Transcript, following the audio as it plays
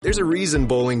There's a reason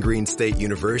Bowling Green State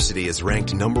University is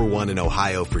ranked #1 in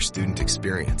Ohio for student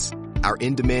experience. Our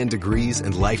in-demand degrees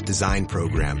and life design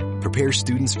program prepares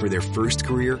students for their first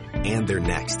career and their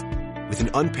next. With an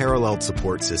unparalleled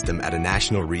support system at a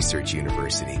national research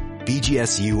university,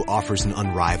 BGSU offers an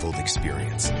unrivaled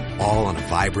experience, all on a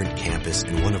vibrant campus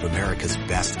in one of America's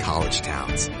best college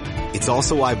towns. It's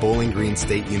also why Bowling Green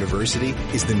State University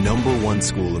is the #1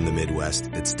 school in the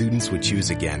Midwest that students would choose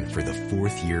again for the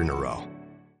 4th year in a row.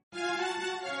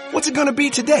 What's it gonna be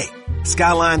today?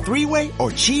 Skyline three-way or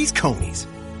cheese conies?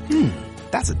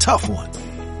 That's a tough one.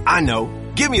 I know.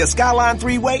 Give me a Skyline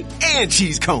three-way and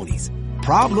cheese conies.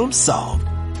 Problem solved.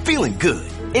 Feeling good.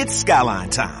 It's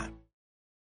Skyline time.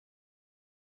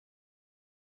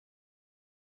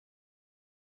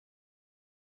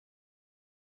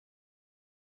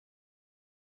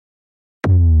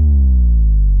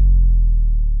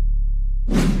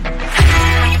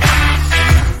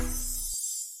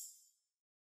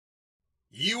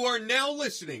 You are now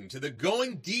listening to the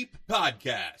Going Deep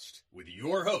podcast with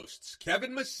your hosts,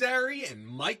 Kevin Massari and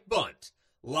Mike Bunt,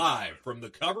 live from the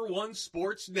Cover One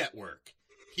Sports Network.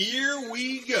 Here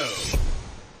we go.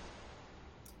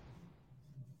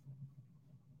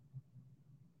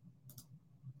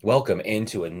 Welcome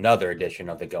into another edition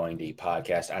of the Going Deep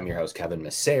podcast. I'm your host, Kevin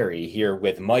Massari, here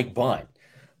with Mike Bunt,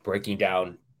 breaking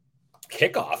down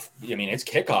kickoff. I mean, it's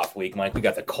kickoff week, Mike. We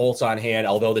got the Colts on hand.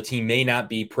 Although the team may not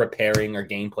be preparing or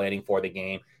game planning for the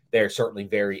game, they're certainly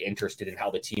very interested in how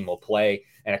the team will play,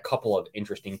 and a couple of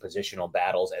interesting positional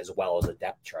battles, as well as a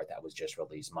depth chart that was just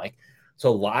released, Mike.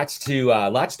 So lots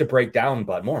to break down,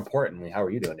 but more importantly, how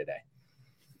are you doing today?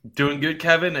 Doing good,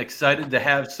 Kevin. Excited to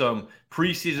have some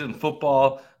preseason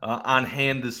football on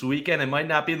hand this weekend. It might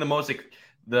not be the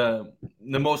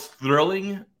most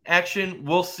thrilling action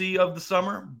we'll see of the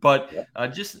summer, but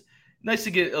just nice to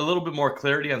get a little bit more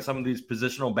clarity on some of these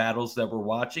positional battles that we're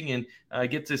watching, and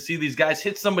get to see these guys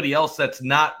hit somebody else that's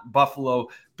not Buffalo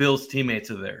Bills teammates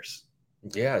of theirs.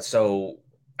 Yeah, so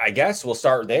I guess we'll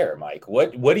start there, Mike.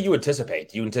 What do you anticipate?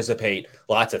 Do you anticipate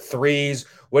lots of threes?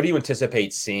 What do you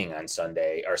anticipate seeing on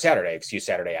Saturday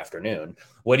afternoon?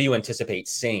 What do you anticipate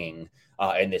seeing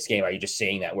in this game? Are you just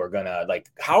saying that we're gonna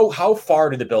how far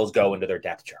do the Bills go into their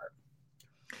depth chart?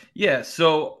 Yeah,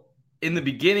 so in the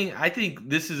beginning, I think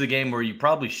this is a game where you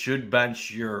probably should bench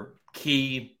your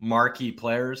key marquee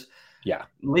players. Yeah.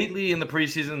 Lately in the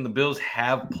preseason, the Bills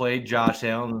have played Josh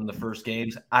Allen in the first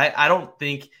games. I don't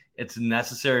think it's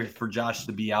necessary for Josh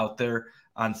to be out there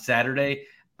on Saturday.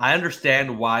 I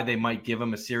understand why they might give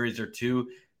him a series or two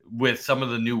with some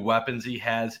of the new weapons he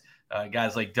has,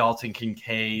 guys like Dalton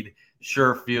Kincaid,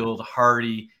 Sherfield,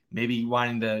 Hardy, maybe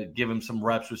wanting to give him some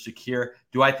reps with Shakir.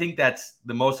 Do I think that's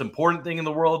the most important thing in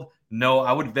the world? No,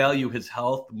 I would value his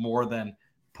health more than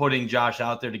putting Josh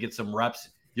out there to get some reps.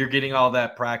 You're getting all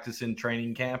that practice in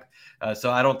training camp.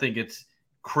 So I don't think it's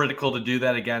critical to do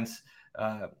that against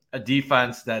a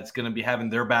defense that's going to be having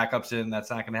their backups in, that's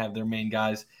not going to have their main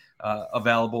guys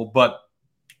available. But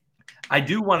I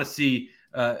do want to see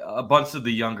a bunch of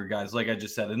the younger guys, like I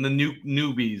just said, and the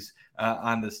newbies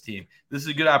on this team. This is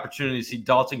a good opportunity to see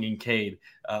Dalton Kincaid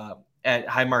at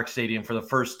Highmark Stadium for the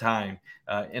first time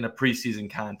in a preseason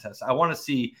contest. I want to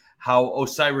see how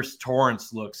Osiris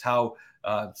Torrance looks, how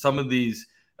some of these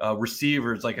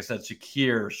receivers, like I said,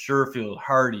 Shakir, Sherfield,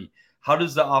 Hardy, how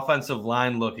does the offensive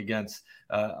line look against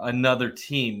another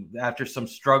team after some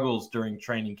struggles during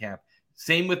training camp?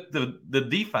 Same with the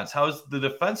defense. How is the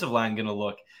defensive line going to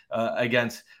look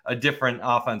against a different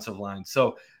offensive line?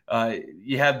 So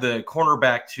you have the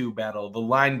cornerback 2 battle, the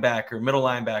middle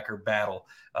linebacker battle.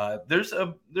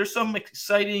 There's some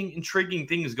exciting, intriguing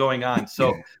things going on.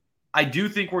 So I do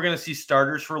think we're going to see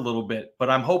starters for a little bit, but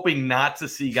I'm hoping not to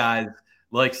see guys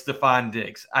like Stephon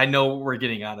Diggs. I know what we're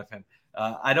getting out of him.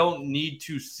 I don't need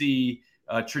to see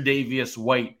Tre'Davious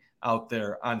White out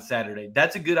there on Saturday.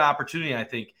 That's a good opportunity, I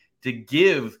think, to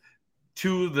give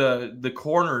to the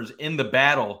corners in the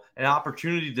battle an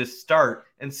opportunity to start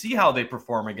and see how they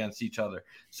perform against each other.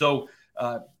 So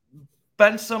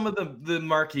bench some of the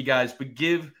marquee guys, but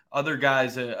give other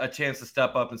guys a chance to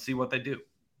step up and see what they do.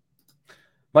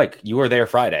 Mike, you were there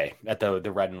Friday at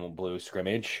the red and blue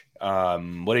scrimmage.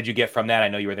 What did you get from that? I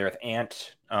know you were there with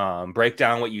Ant. Break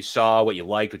down what you saw, what you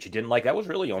liked, what you didn't like. That was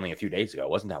really only a few days ago. It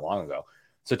wasn't that long ago.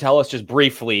 So tell us just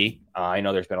briefly. I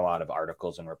know there's been a lot of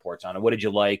articles and reports on it. What did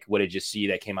you like? What did you see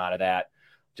that came out of that?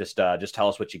 Just tell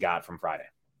us what you got from Friday.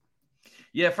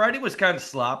 Yeah, Friday was kind of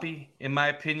sloppy, in my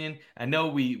opinion. I know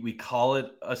we call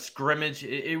it a scrimmage.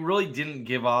 It really didn't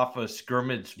give off a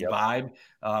scrimmage vibe.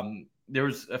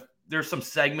 There's some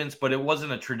segments, but it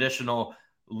wasn't a traditional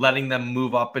letting them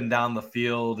move up and down the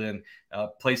field and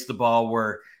place the ball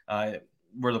where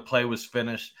the play was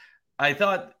finished. I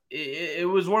thought it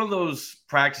was one of those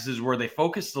practices where they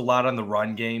focused a lot on the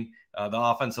run game, the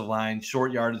offensive line,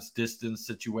 short yardage distance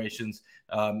situations,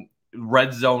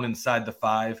 red zone inside the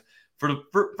 5. For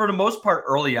the most part,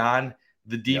 early on,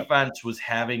 the defense was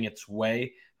having its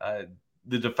way.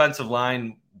 The defensive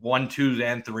line, 1, 2s,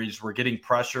 and 3s were getting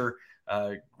pressure.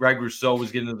 Greg Rousseau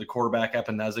was getting to the quarterback.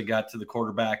 Epineza got to the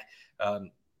quarterback.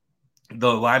 The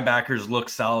linebackers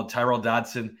looked solid. Tyrell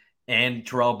Dodson and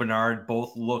Terrell Bernard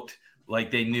both looked like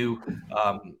they knew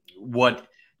what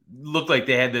looked like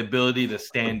they had the ability to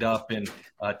stand up and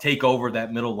take over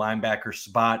that middle linebacker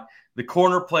spot. The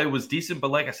corner play was decent,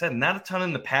 but like I said, not a ton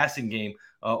in the passing game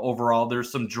overall.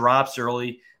 There's some drops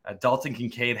early. Dalton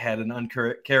Kincaid had an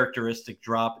uncharacteristic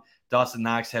drop. Dawson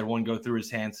Knox had one go through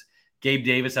his hands. Gabe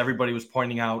Davis, everybody was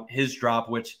pointing out his drop,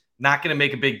 which not going to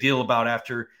make a big deal about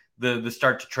after the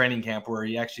start to training camp, where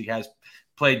he actually has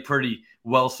played pretty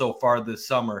well so far this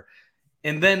summer.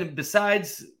 And then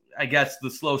besides, I guess, the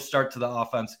slow start to the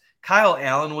offense, Kyle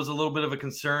Allen was a little bit of a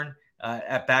concern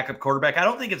at backup quarterback. I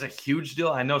don't think it's a huge deal.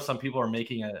 I know some people are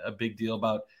making a big deal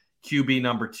about QB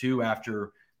number 2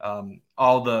 after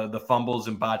all the fumbles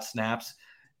and botched snaps.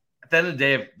 At the end of the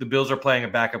day, if the Bills are playing a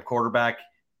backup quarterback,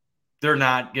 they're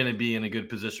not going to be in a good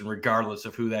position regardless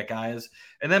of who that guy is.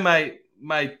 And then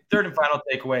my third and final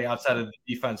takeaway, outside of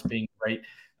the defense being great,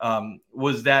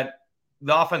 was that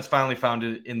the offense finally found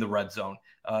it in the red zone.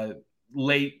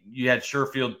 Late, you had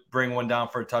Sherfield bring one down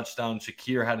for a touchdown.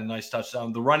 Shakir had a nice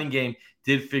touchdown. The running game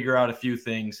did figure out a few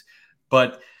things,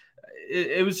 but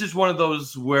it was just one of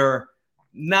those where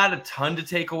not a ton to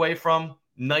take away from.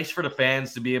 Nice for the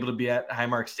fans to be able to be at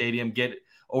Highmark Stadium, get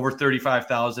over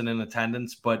 35,000 in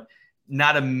attendance, but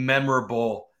not a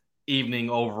memorable evening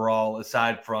overall,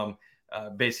 aside from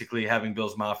basically having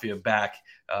Bills Mafia back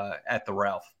at the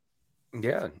Ralph.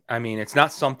 Yeah, I mean, it's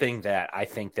not something that I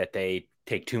think that they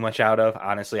take too much out of.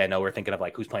 Honestly, I know we're thinking of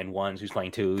like who's playing 1s, who's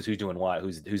playing 2s, who's doing what,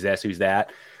 who's this, who's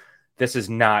that. This is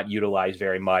not utilized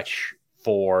very much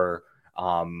for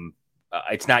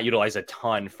it's not utilized a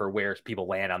ton for where people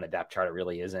land on the depth chart. It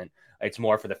really isn't. It's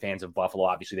more for the fans of Buffalo.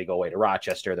 Obviously, they go away to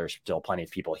Rochester. There's still plenty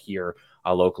of people here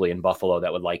locally in Buffalo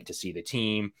that would like to see the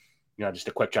team. You know, just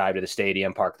a quick drive to the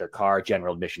stadium, park their car,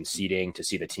 general admission seating to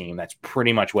see the team. That's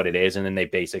pretty much what it is. And then they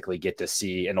basically get to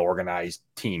see an organized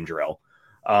team drill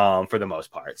for the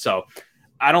most part. So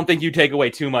I don't think you take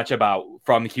away too much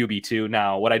from QB2.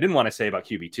 Now, what I didn't want to say about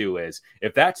QB2 is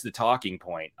if that's the talking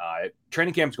point,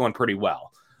 training camp's going pretty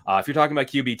well. If you're talking about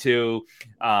QB2,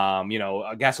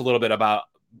 I guess a little bit about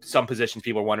some positions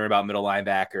people are wondering about, middle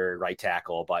linebacker, right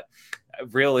tackle. But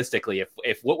realistically,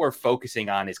 if what we're focusing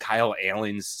on is Kyle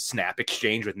Allen's snap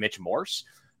exchange with Mitch Morse,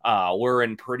 we're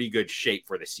in pretty good shape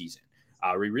for the season.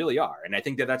 We really are. And I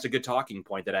think that's a good talking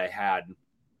point that I had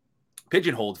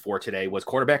pigeonholed for today was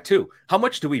quarterback 2. How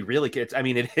much do we really get? I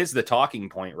mean, it is the talking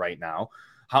point right now.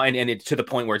 And it's to the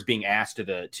point where it's being asked to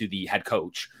the head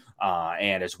coach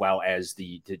and as well as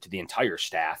to the entire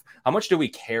staff. How much do we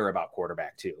care about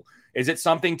quarterback 2? Is it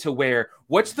something to where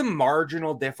what's the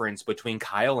marginal difference between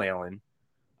Kyle Allen,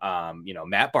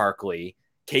 Matt Barkley,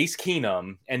 Case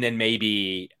Keenum, and then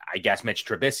maybe, I guess, Mitch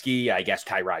Trubisky, I guess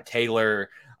Tyrod Taylor,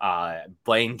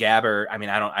 Blaine Gabbert. I mean,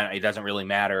 it doesn't really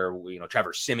matter,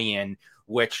 Trevor Siemian,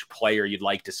 which player you'd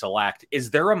like to select.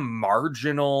 Is there a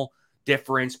marginal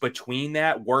difference between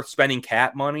that worth spending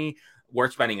cap money,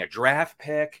 worth spending a draft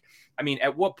pick? I mean,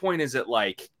 at what point is it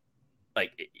like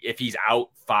if he's out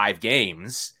 5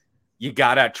 games, you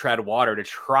got to tread water to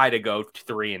try to go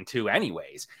 3-2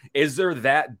 anyways? Is there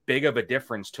that big of a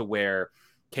difference to where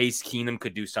Case Keenum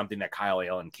could do something that Kyle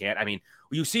Allen can't? I mean,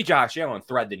 you see Josh Allen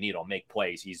thread the needle, make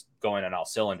plays. He's going on all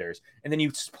cylinders. And then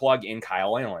you plug in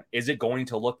Kyle Allen. Is it going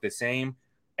to look the same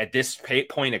at this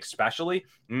point especially?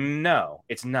 No,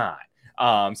 it's not.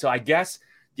 So I guess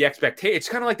the expectation, it's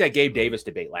kind of like that Gabe Davis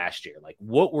debate last year. Like,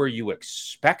 what were you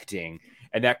expecting?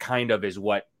 And that kind of is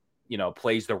what,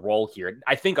 plays the role here.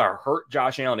 I think our hurt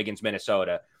Josh Allen against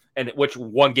Minnesota, and which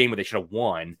one game where they should have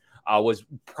won, was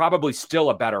probably still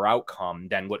a better outcome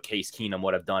than what Case Keenum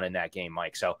would have done in that game,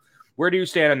 Mike. So where do you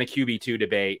stand on the QB2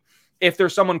 debate? If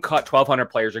there's someone cut, 1,200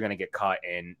 players are going to get cut.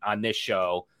 And on this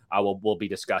show, we'll be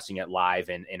discussing it live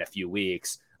in a few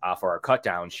weeks for our cut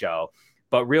down show.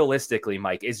 But realistically,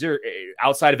 Mike, is there,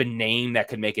 outside of a name that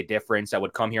could make a difference that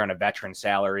would come here on a veteran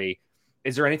salary,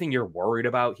 is there anything you're worried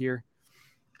about here?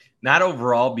 Not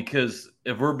overall, because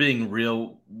if we're being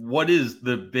real, what is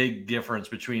the big difference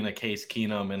between a Case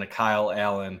Keenum and a Kyle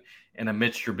Allen and a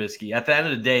Mitch Trubisky? At the end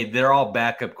of the day, they're all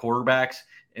backup quarterbacks,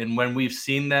 And when we've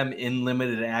seen them in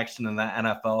limited action in the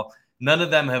NFL, none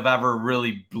of them have ever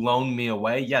really blown me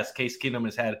away. Yes, Case Keenum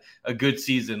has had a good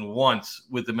season once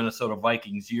with the Minnesota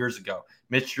Vikings years ago.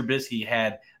 Mitch Trubisky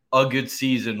had a good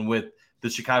season with the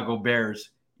Chicago Bears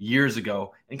years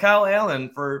ago. And Kyle Allen,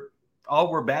 for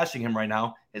all we're bashing him right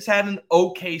now, has had an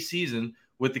okay season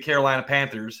with the Carolina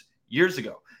Panthers years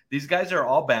ago. These guys are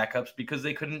all backups because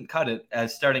they couldn't cut it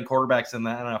as starting quarterbacks in the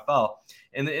NFL.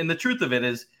 And the truth of it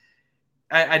is,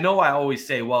 I know I always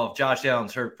say, well, if Josh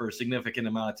Allen's hurt for a significant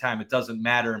amount of time, it doesn't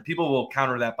matter. And people will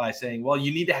counter that by saying, well,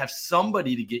 you need to have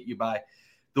somebody to get you by.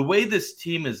 The way this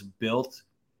team is built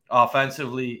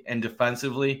offensively and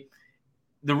defensively,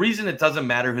 the reason it doesn't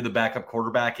matter who the backup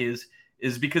quarterback is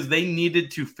because they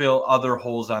needed to fill other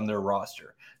holes on their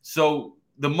roster. So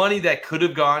the money that could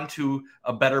have gone to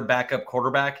a better backup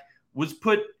quarterback was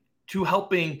put to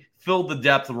helping fill the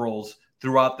depth roles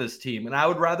throughout this team. And I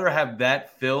would rather have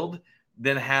that filled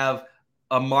than have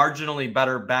a marginally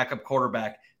better backup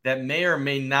quarterback that may or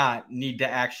may not need to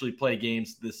actually play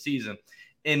games this season.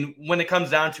 And when it comes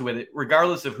down to it,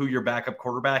 regardless of who your backup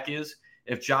quarterback is,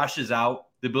 if Josh is out,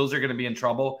 the Bills are going to be in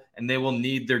trouble, and they will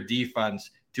need their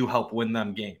defense to help win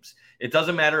them games. It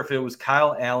doesn't matter if it was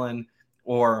Kyle Allen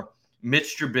or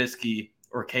Mitch Trubisky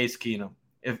or Case Keenum.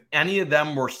 If any of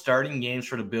them were starting games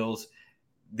for the Bills,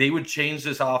 they would change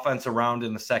this offense around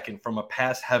in the second from a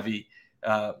pass-heavy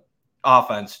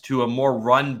offense to a more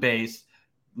run-based,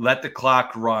 let the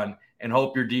clock run, and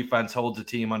hope your defense holds a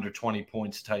team under 20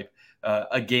 points type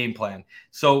a game plan.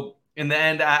 So in the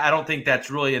end, I don't think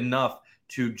that's really enough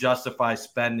to justify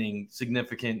spending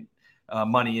significant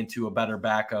money into a better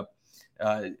backup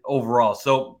overall.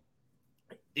 So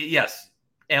yes,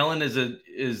 Allen is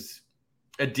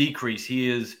a decrease. He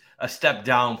is a step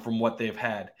down from what they've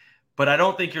had. But I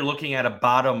don't think you're looking at a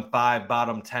bottom 5,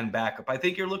 bottom 10 backup. I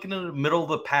think you're looking at a middle of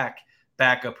the pack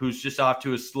backup who's just off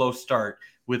to a slow start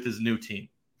with his new team.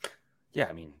 Yeah,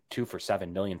 I mean, 2 for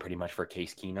 $7 million pretty much for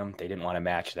Case Keenum. They didn't want to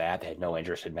match that. They had no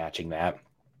interest in matching that.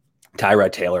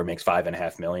 Tyrod Taylor makes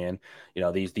 $5.5 million. You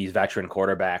know, these veteran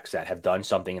quarterbacks that have done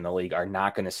something in the league are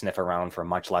not going to sniff around for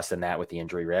much less than that with the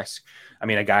injury risk. I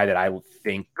mean, a guy that I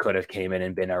think could have came in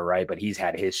and been all right, but he's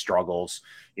had his struggles,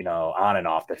 you know, on and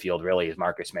off the field really is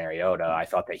Marcus Mariota. I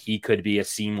thought that he could be a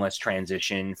seamless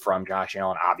transition from Josh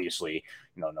Allen. Obviously,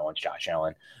 you know, no one's Josh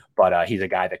Allen, but he's a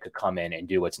guy that could come in and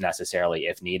do what's necessarily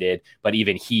if needed. But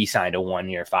even he signed a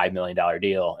 1-year, $5 million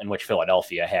deal in which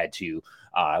Philadelphia had to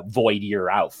void year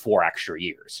out 4 extra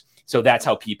years. So that's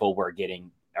how people were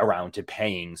getting around to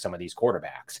paying some of these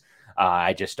quarterbacks.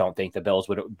 I just don't think the Bills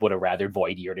would have rather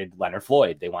void yeared Leonard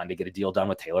Floyd. They wanted to get a deal done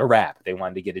with Taylor Rapp. They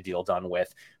wanted to get a deal done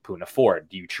with Poona Ford.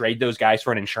 Do you trade those guys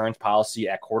for an insurance policy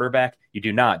at quarterback? You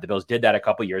do not. The Bills did that a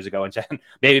couple years ago and said,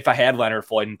 maybe if I had Leonard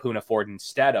Floyd and Poona Ford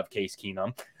instead of Case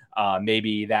Keenum,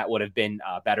 maybe that would have been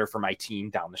better for my team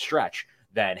down the stretch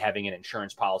than having an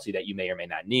insurance policy that you may or may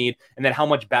not need. And then how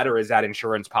much better is that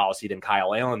insurance policy than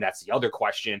Kyle Allen? That's the other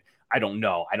question. I don't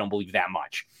know. I don't believe that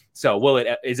much. So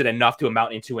is it enough to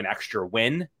amount into an extra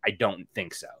win? I don't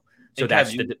think so. So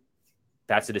that's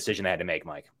the decision I had to make,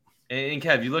 Mike. And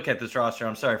Kev, you look at this roster.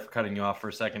 I'm sorry for cutting you off for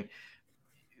a second.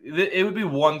 It would be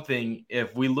one thing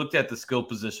if we looked at the skill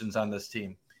positions on this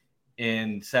team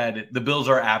and said the Bills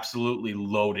are absolutely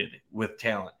loaded with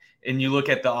talent. And you look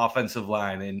at the offensive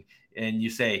line and you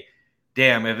say,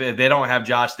 damn, if they don't have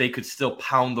Josh, they could still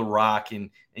pound the rock and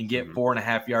get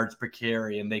 4.5 yards per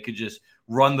carry, and they could just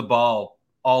run the ball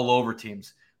all over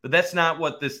teams. But that's not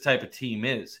what this type of team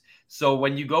is. So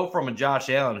when you go from a Josh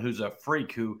Allen, who's a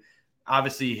freak, who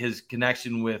obviously his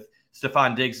connection with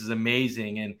Stephon Diggs is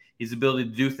amazing, and his ability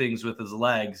to do things with his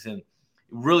legs and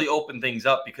really open things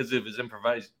up because of his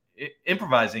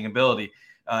improvising ability,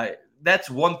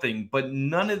 that's one thing, but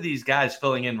none of these guys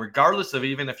filling in, regardless of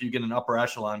even if you get an upper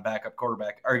echelon backup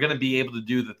quarterback, are going to be able to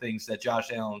do the things that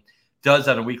Josh Allen does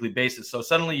on a weekly basis. So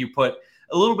suddenly you put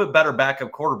a little bit better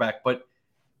backup quarterback, but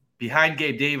behind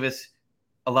Gabe Davis,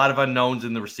 a lot of unknowns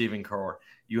in the receiving core.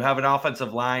 You have an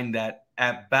offensive line that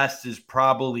at best is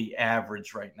probably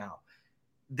average right now.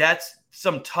 That's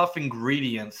some tough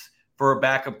ingredients for a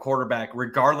backup quarterback,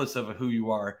 regardless of who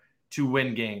you are, to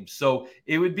win games. So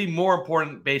it would be more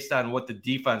important based on what the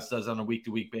defense does on a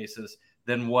week-to-week basis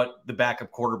than what the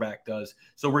backup quarterback does.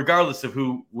 So regardless of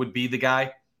who would be the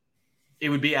guy, it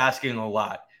would be asking a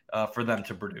lot for them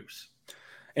to produce.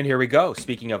 And here we go.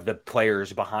 Speaking of the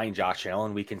players behind Josh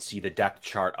Allen, we can see the depth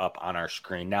chart up on our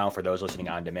screen now. For those listening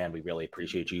on demand, we really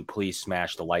appreciate you. Please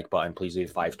smash the like button. Please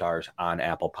leave 5 stars on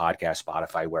Apple Podcasts,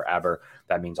 Spotify, wherever.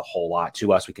 That means a whole lot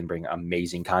to us. We can bring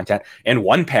amazing content. And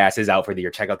One Pass is out for the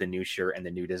year. Check out the new shirt and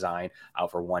the new design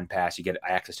out for One Pass. You get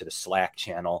access to the Slack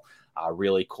channel.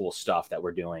 Really cool stuff that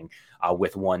we're doing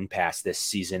with One Pass this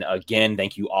season. Again,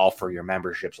 thank you all for your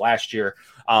memberships last year.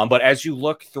 But as you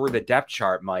look through the depth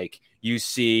chart, Mike, you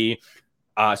see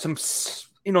some,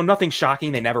 nothing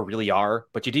shocking. They never really are,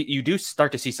 but you do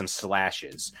start to see some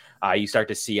slashes. You start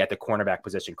to see at the cornerback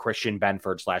position, Christian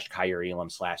Benford / Kyer Elam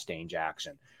 / Dane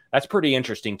Jackson. That's pretty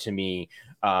interesting to me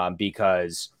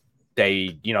because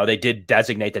they did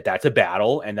designate that that's a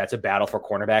battle, and that's a battle for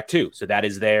cornerback too. So that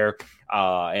is there,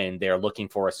 and they're looking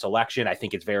for a selection. I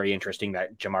think it's very interesting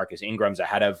that Jamarcus Ingram's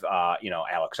ahead of,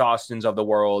 Alex Austin's of the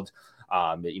world.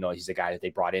 He's the guy that they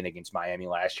brought in against Miami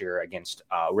last year against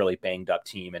a really banged up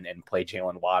team and played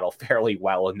Jalen Waddle fairly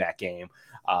well in that game.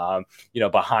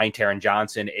 Behind Taron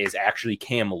Johnson is actually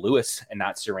Cam Lewis and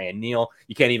not Siran Neal.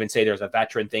 You can't even say there's a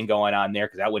veteran thing going on there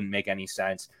because that wouldn't make any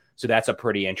sense. So that's a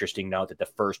pretty interesting note that the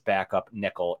first backup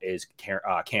nickel is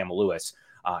Cam Lewis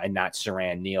and not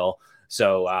Siran Neal.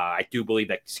 So I do believe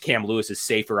that Cam Lewis is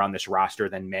safer on this roster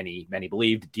than many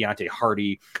believe. Deontay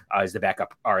Hardy is the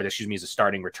backup, is a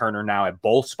starting returner now at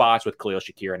both spots with Khalil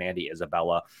Shakir and Andy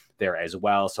Isabella there as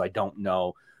well. So I don't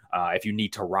know if you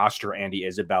need to roster Andy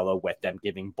Isabella with them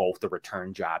giving both the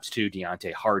return jobs to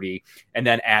Deontay Hardy. And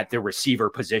then at the receiver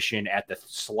position, at the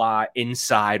slot,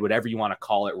 inside, whatever you want to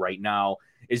call it right now,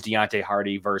 is Deontay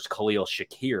Hardy versus Khalil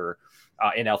Shakir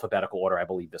in alphabetical order. I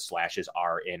believe the slashes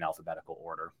are in alphabetical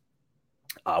order.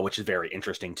 Which is very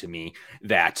interesting to me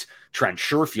that Trent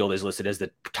Sherfield is listed as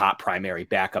the top primary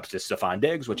backups to Stephon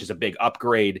Diggs, which is a big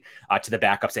upgrade to the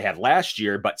backups they had last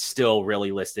year, but still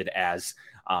really listed as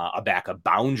a backup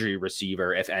boundary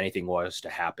receiver if anything was to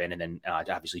happen. And then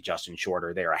obviously Justin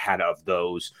Shorter, they're ahead of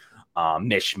those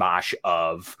mishmash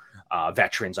of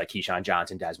veterans like Keyshawn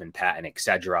Johnson, Desmond Patton,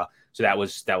 etc. So that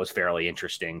was fairly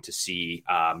interesting to see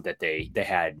that they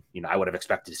had, I would have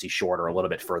expected to see Shorter a little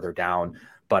bit further down,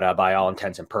 but by all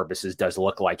intents and purposes does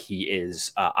look like he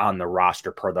is on the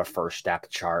roster per the first depth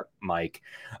chart, Mike.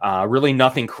 Really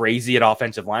nothing crazy at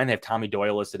offensive line. They have Tommy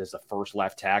Doyle listed as the first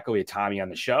left tackle. We had Tommy on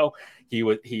the show.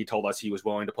 He told us he was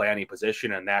willing to play any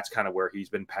position, and that's kind of where he's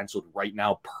been penciled right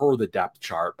now per the depth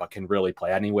chart, but can really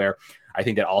play anywhere. I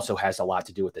think that also has a lot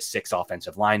to do with the 6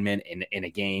 offensive linemen in a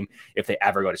game. If they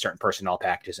ever go to certain personnel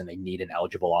packages and they need an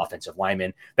eligible offensive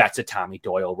lineman, that's a Tommy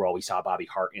Doyle role. We saw Bobby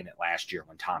Hart in it last year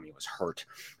when Tommy was hurt.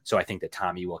 So I think that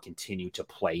Tommy will continue to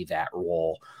play that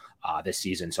role this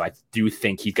season. So I do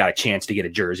think he's got a chance to get a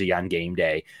jersey on game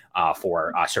day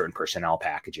for certain personnel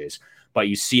packages. But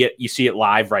you see it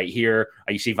live right here.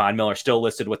 You see Von Miller still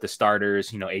listed with the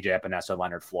starters, AJ Epinesa,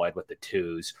 Leonard Floyd with the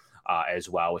 2s. As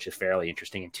well, which is fairly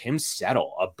interesting. And Tim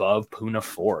Settle above Poona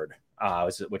Ford,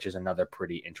 which is another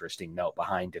pretty interesting note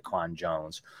behind Daquan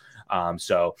Jones. And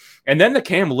then the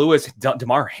Cam Lewis,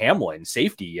 DeMar Hamlin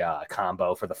safety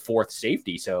combo for the 4th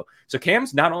safety. So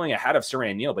Cam's not only ahead of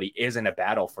Siran Neal, but he is in a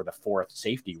battle for the 4th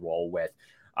safety role with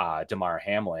DeMar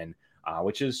Hamlin,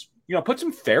 which is, puts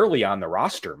him fairly on the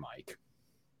roster, Mike.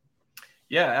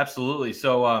 Yeah, absolutely.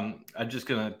 So I'm just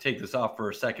going to take this off for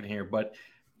a second here, but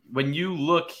when you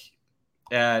look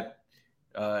at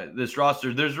this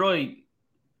roster, there's really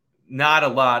not a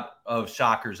lot of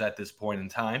shockers at this point in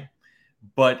time,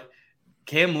 but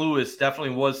Cam Lewis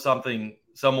definitely was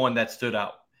someone that stood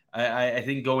out. I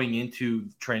think going into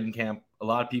training camp, a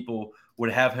lot of people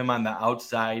would have him on the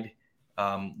outside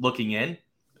looking in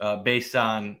based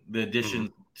on the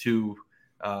addition to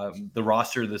the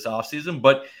roster this offseason.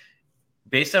 But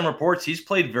based on reports, he's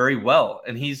played very well,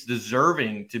 and he's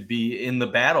deserving to be in the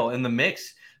battle, in the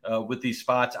mix with these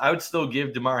spots. I would still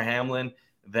give DeMar Hamlin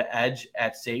the edge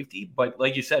at safety, but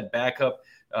like you said, back up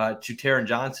to Taron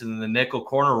Johnson in the nickel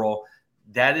corner role.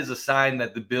 That is a sign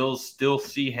that the Bills still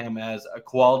see him as a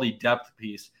quality depth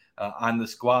piece on the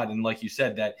squad. And like you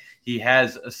said, that he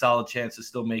has a solid chance of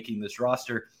still making this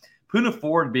roster. Poona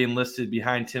Ford being listed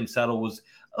behind Tim Settle was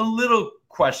a little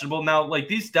questionable. Now, like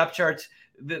these depth charts,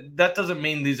 that doesn't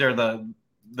mean these are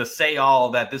the say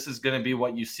all that this is going to be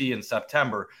what you see in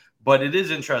September. But it is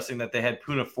interesting that they had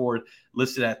Poona Ford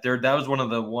listed at 3rd. That was one of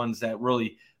the ones that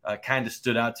really kind of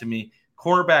stood out to me.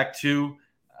 Cornerback 2,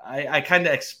 I kind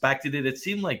of expected it. It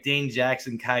seemed like Dane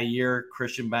Jackson, Kyer,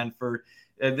 Christian Benford.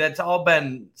 That's all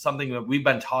been something that we've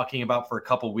been talking about for a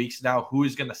couple weeks now. Who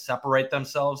is going to separate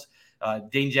themselves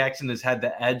Dane Jackson has had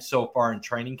the edge so far in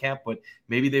training camp, but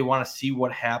maybe they want to see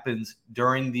what happens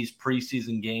during these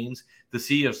preseason games to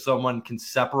see if someone can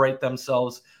separate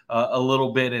themselves a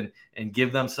little bit and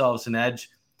give themselves an edge.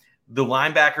 The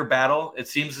linebacker battle, it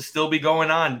seems to still be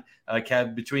going on,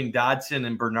 Kev, between Dodson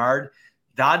and Bernard.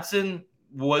 Dodson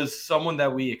was someone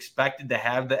that we expected to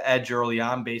have the edge early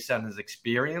on based on his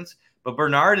experience, but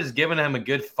Bernard has given him a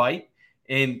good fight,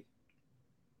 and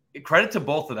credit to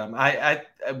both of them.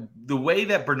 The way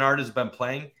that Bernard has been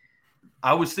playing,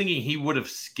 I was thinking he would have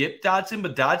skipped Dodson,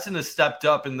 but Dodson has stepped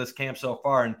up in this camp so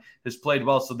far and has played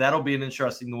well, so that'll be an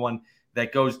interesting one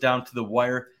that goes down to the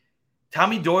wire.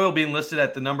 Tommy Doyle being listed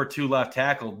at the number 2 left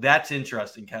tackle, that's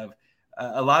interesting, Kev.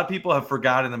 A lot of people have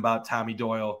forgotten about Tommy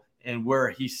Doyle and where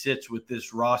he sits with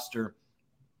this roster.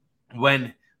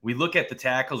 When we look at the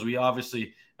tackles, we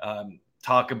obviously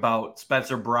talk about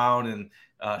Spencer Brown and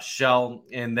Shell,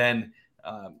 and then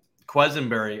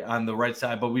Quesenberry on the right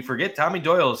side, but we forget Tommy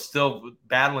Doyle is still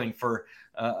battling for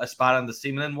a spot on the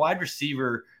team. And then wide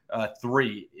receiver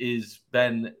 3 is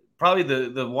been probably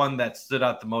the one that stood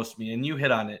out the most to me, and you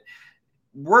hit on it.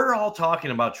 We're all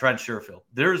talking about Trent Sherfield.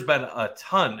 There's been a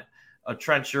ton of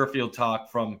Trent Sherfield talk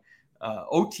from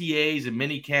OTAs and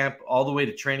minicamp all the way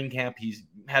to training camp. He's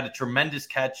had a tremendous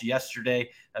catch yesterday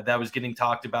that was getting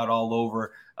talked about all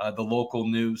over the local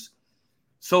news.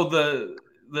 So the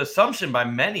assumption by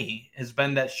many has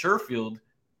been that Sherfield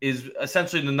is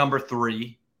essentially the number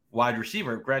 3 wide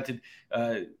receiver. Granted,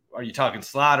 are you talking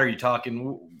slot? Are you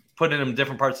talking putting him in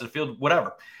different parts of the field?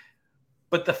 Whatever.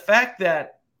 But the fact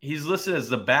that he's listed as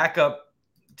the backup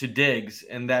to Diggs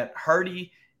and that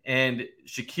Hardy and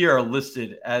Shakir are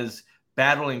listed as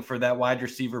battling for that wide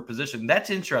receiver position,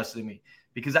 that's interesting to me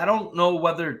because I don't know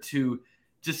whether to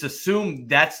just assume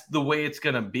that's the way it's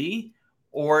going to be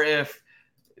or if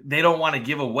they don't want to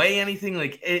give away anything.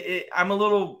 I'm a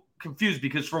little confused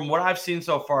because from what I've seen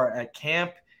so far at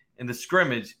camp and the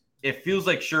scrimmage, it feels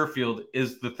like Sherfield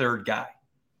is the 3rd guy.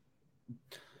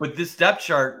 But this depth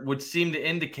chart would seem to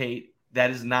indicate that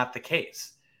is not the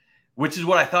case, which is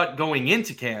what I thought going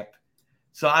into camp.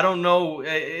 So I don't know.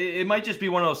 It might just be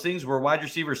one of those things where wide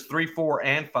receivers 3, 4,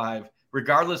 and 5,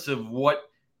 regardless of what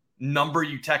number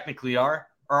you technically are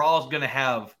all going to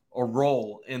have a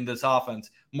role in this offense,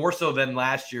 more so than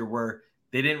last year where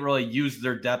they didn't really use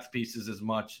their depth pieces as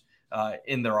much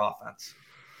in their offense.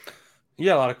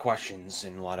 Yeah, a lot of questions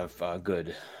and a lot of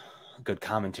good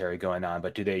commentary going on.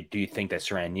 But do you think that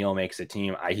Saran Neal makes the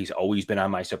team? He's always been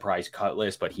on my surprise cut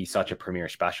list, but he's such a premier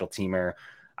special teamer.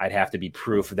 I'd have to be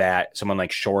proof that someone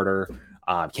like Shorter,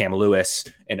 Cam Lewis,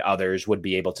 and others would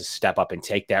be able to step up and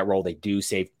take that role. They do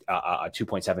save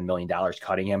 $2.7 million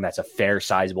cutting him. That's a fair,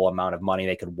 sizable amount of money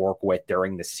they could work with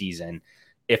during the season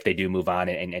if they do move on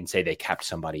and say they kept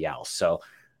somebody else. So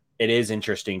it is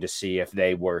interesting to see if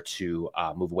they were to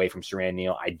move away from Saran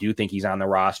Neal. I do think he's on the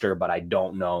roster, but I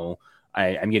don't know.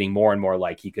 I'm getting more and more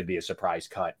like he could be a surprise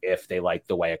cut if they like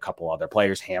the way a couple other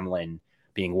players, Hamlin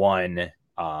being one,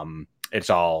 it's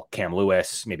all Cam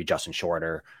Lewis, maybe Justin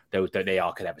Shorter. They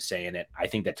all could have a say in it. I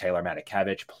think that Taylor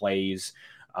Matakevich plays.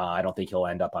 I don't think he'll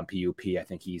end up on PUP. I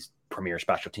think he's premier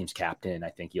special teams captain. I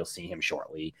think you'll see him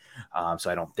shortly. So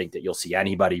I don't think that you'll see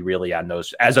anybody really on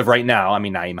those as of right now. I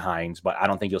mean, Naeem Hines, but I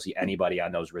don't think you'll see anybody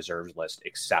on those reserves list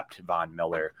except Von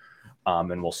Miller.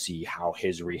 And we'll see how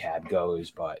his rehab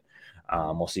goes, but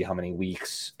we'll see how many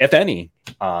weeks, if any,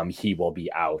 he will be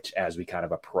out as we kind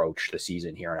of approach the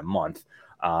season here in a month.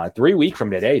 3 weeks from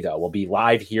today, though, we'll be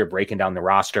live here breaking down the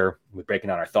roster. We're breaking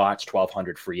down our thoughts.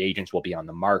 1,200 free agents will be on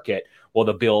the market. Will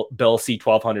the Bill see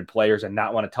 1,200 players and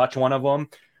not want to touch one of them?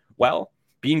 Well,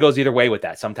 Bean goes either way with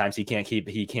that. Sometimes he can't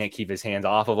keep his hands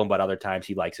off of them, but other times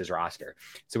he likes his roster.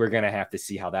 So we're going to have to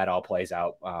see how that all plays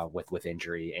out with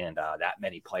injury and that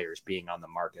many players being on the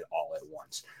market all at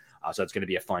once. So it's going to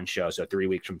be a fun show. So 3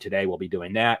 weeks from today, we'll be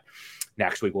doing that.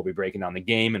 Next week, we'll be breaking down the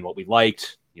game and what we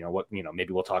liked.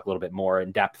 Maybe we'll talk a little bit more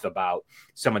in depth about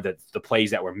some of the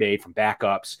plays that were made from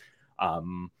backups.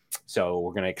 So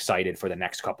we're going to excited for the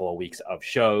next couple of weeks of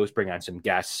shows, bring on some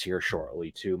guests here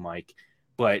shortly too, Mike.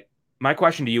 But my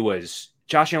question to you was,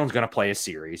 Josh Allen's going to play a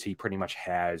series. He pretty much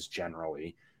has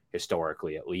generally,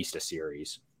 historically, at least a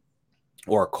series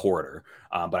or a quarter.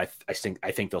 But I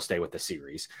think they'll stay with the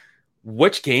series.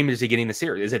 Which game is he getting the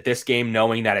series? Is it this game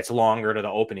knowing that it's longer to the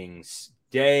opening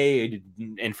day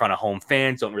in front of home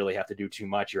fans? Don't really have to do too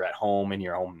much. You're at home in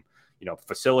your home,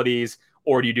 facilities.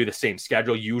 Or do you do the same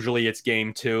schedule? Usually it's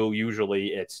game 2. Usually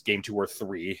it's game 2 or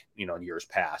 3, in years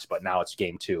past. But now it's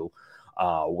game 2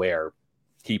 where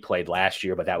he played last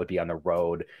year, but that would be on the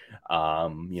road.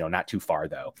 Not too far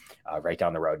though, right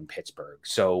down the road in Pittsburgh.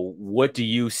 So what do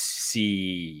you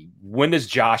see? When does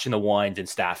Josh and the ones and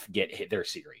staff hit their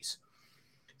series?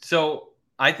 So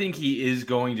I think he is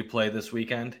going to play this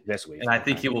weekend. This week. And I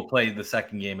think he will play the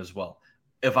second game as well.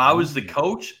 If I was the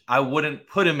coach, I wouldn't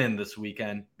put him in this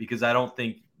weekend because I don't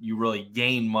think you really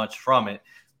gain much from it.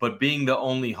 But being the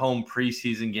only home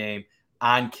preseason game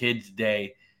on Kids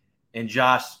Day and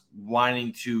Josh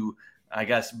wanting to, I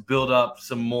guess, build up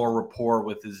some more rapport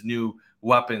with his new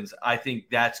weapons, I think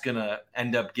that's going to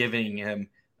end up giving him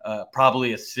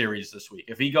probably a series this week.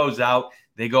 If he goes out,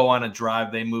 they go on a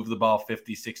drive, they move the ball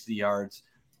 50, 60 yards.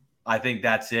 I think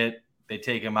that's it. They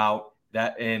take him out,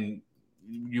 and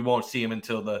you won't see him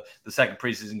until the second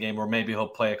preseason game, or maybe he'll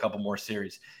play a couple more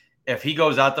series. If he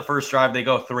goes out the first drive, they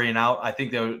go 3 and out. I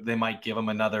think they might give him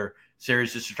another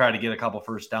series just to try to get a couple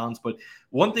first downs. But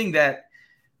one thing that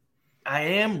I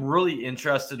am really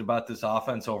interested about this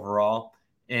offense overall,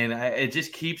 and it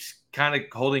just keeps kind of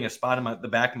holding a spot in the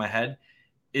back of my head,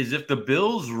 is if the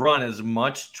Bills run as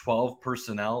much 12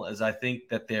 personnel as I think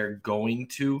that they're going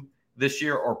to this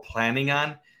year or planning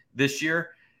on this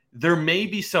year, there may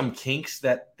be some kinks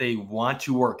that they want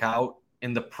to work out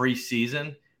in the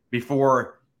preseason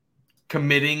before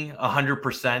committing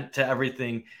 100% to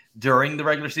everything during the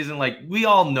regular season. Like, we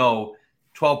all know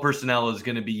 12 personnel is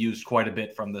going to be used quite a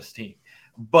bit from this team,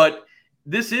 but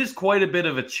this is quite a bit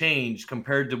of a change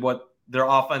compared to what their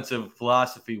offensive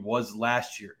philosophy was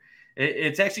last year.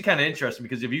 It's actually kind of interesting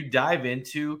because if you dive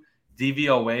into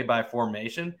DVOA by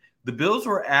formation, the Bills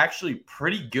were actually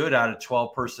pretty good out of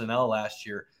 12 personnel last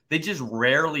year. They just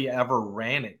rarely ever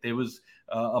ran it. It was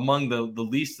among the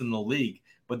least in the league,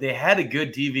 but they had a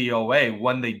good DVOA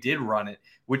when they did run it,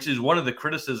 which is one of the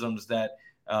criticisms that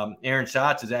Aaron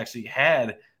Schatz has actually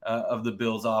had of the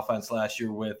Bills offense last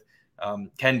year with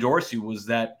Ken Dorsey, was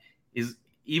that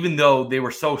even though they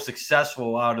were so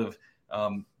successful out of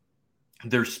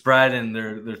their spread and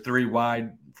their 3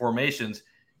 wide formations,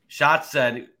 Schatz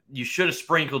said you should have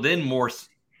sprinkled in more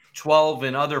 12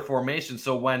 and other formations.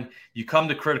 So when you come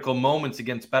to critical moments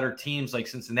against better teams like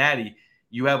Cincinnati,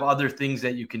 you have other things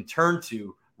that you can turn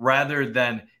to rather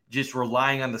than just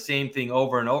relying on the same thing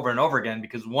over and over and over again,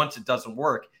 because once it doesn't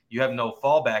work, you have no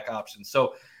fallback option.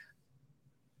 So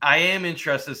I am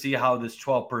interested to see how this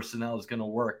 12 personnel is going to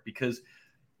work, because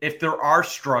if there are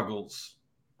struggles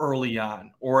early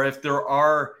on, or if there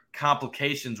are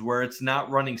complications where it's not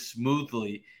running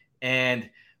smoothly and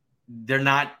they're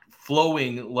not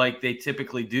flowing like they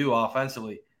typically do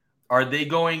offensively, are they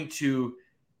going to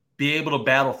be able to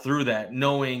battle through that,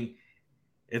 knowing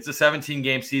it's a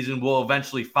 17-game season, we'll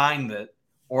eventually find it,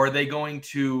 or are they going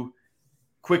to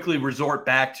quickly resort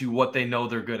back to what they know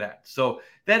they're good at? So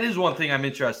that is one thing I'm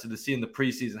interested to see in the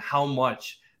preseason, how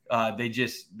much they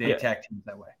attack teams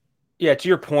that way. Yeah, to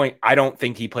your point, I don't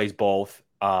think he plays both.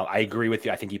 I agree with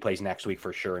you. I think he plays next week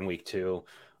for sure in week 2.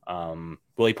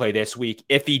 Will he play this week?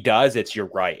 If he does, you're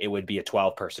right. It would be a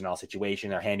 12 personnel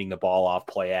situation. They're handing the ball off,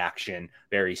 play action,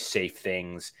 very safe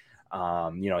things.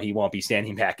 He won't be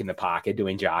standing back in the pocket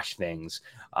doing Josh things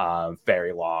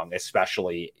very long,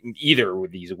 especially either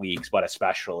with these weeks, but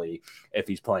especially if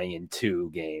he's playing in 2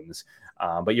 games.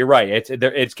 But you're right.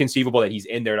 It's conceivable that he's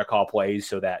in there to call plays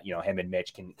so that, him and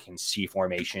Mitch can see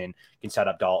formation, can set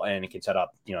up Dalton, can set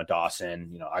up,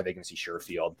 Dawson, are they going to see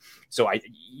Sherfield? So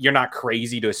you're not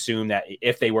crazy to assume that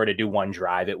if they were to do one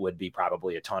drive, it would be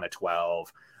probably a ton of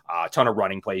 12, a ton of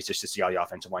running plays just to see how the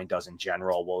offensive line does in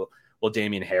general. Will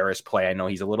Damian Harris play? I know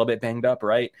he's a little bit banged up,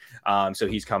 right? So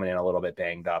he's coming in a little bit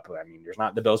banged up. I mean,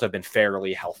 the Bills have been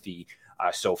fairly healthy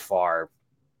so far.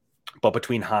 But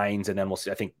between Hines and then we'll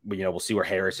see, I think, we'll see where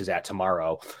Harris is at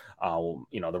tomorrow.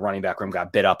 The running back room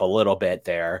got bit up a little bit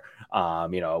there.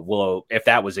 If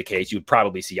that was the case, you'd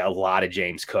probably see a lot of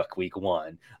James Cook week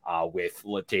 1 with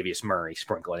Latavius Murray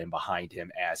sprinkled in behind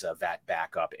him as a vet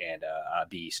backup and a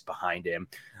beast behind him.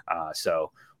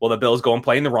 Will the Bills go and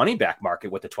play in the running back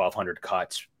market with the 1,200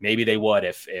 cuts? Maybe they would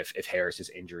if Harris's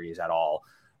injury is at all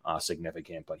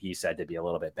significant, but he's said to be a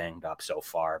little bit banged up so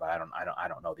far, but I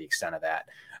don't know the extent of that.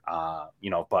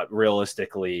 But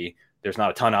realistically, there's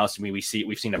not a ton else. I mean, we've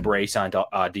seen a brace on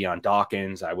Deion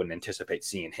Dawkins. I wouldn't anticipate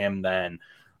seeing him then.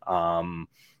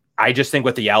 I just think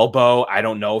with the elbow, I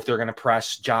don't know if they're going to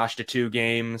press Josh to 2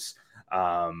 games.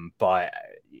 But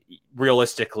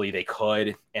realistically they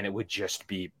could, and it would just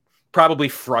be probably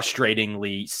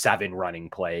frustratingly 7 running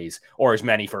plays or as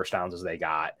many first downs as they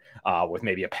got with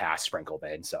maybe a pass sprinkled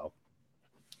in. So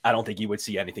I don't think you would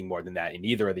see anything more than that in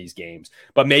either of these games,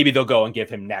 but maybe they'll go and give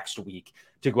him next week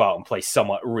to go out and play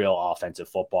somewhat real offensive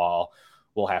football.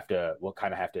 we'll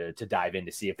kind of have to dive in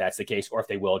to see if that's the case, or if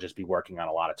they will just be working on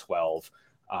a lot of 12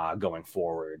 going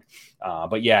forward.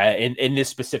 But yeah, in this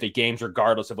specific games,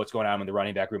 regardless of what's going on in the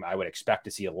running back room, I would expect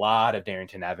to see a lot of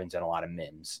Darrington Evans and a lot of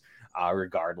Mims,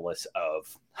 regardless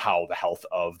of how the health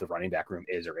of the running back room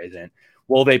is or isn't.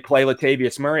 Will they play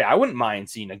Latavius Murray? I wouldn't mind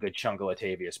seeing a good chunk of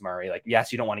Latavius Murray. Like,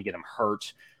 yes, you don't want to get him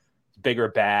hurt. Bigger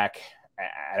back.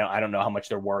 I don't know how much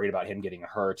they're worried about him getting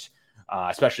hurt.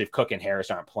 Especially if Cook and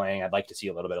Harris aren't playing. I'd like to see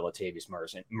a little bit of Latavius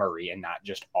Murray and not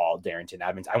just all Darrington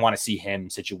Evans. I want to see him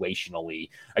situationally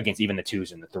against even the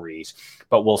 2s and the 3s,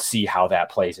 but we'll see how that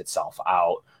plays itself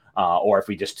out. Or if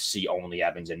we just see only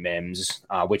Evans and Mims,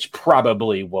 which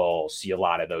probably will see a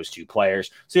lot of those 2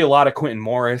 players. See a lot of Quentin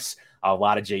Morris, a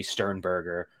lot of Jay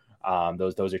Sternberger.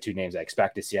 Those are 2 names I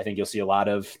expect to see. I think you'll see a lot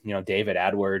of, David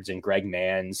Edwards and Greg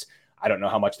Manns. I don't know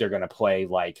how much they're going to play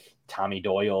like Tommy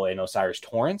Doyle and Osiris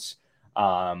Torrance.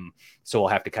 So we'll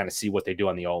have to kind of see what they do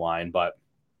on the O-line, but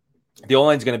the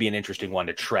O-line is going to be an interesting one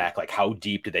to track. Like, how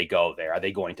deep do they go there? Are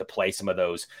they going to play some of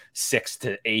those 6th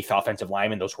to 8th offensive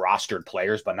linemen, those rostered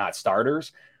players, but not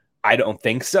starters? I don't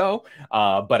think so.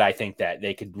 But I think that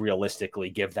they could realistically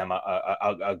give them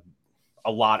a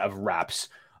lot of reps,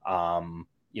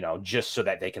 just so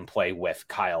that they can play with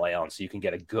Kyle Allen. So you can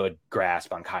get a good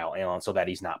grasp on Kyle Allen so that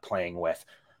he's not playing with,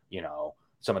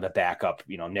 some of the backup,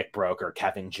 Nick Broker,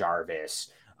 Kevin Jarvis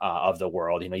of the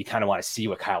world. You kind of want to see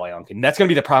what Kyle Allen can. That's going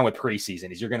to be the problem with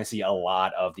preseason is you're going to see a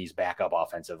lot of these backup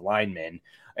offensive linemen.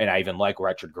 And I even like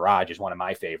Richard Garage is one of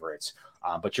my favorites.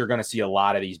 But you're going to see a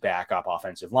lot of these backup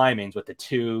offensive linemen with the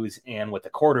 2s and with the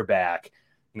quarterback.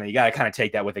 You got to kind of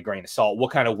take that with a grain of salt.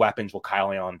 What kind of weapons will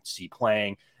Kyle Allen see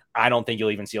playing? I don't think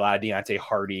you'll even see a lot of Deontay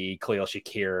Hardy, Khalil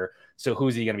Shakir. So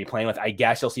who's he going to be playing with? I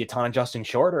guess you'll see a ton of Justin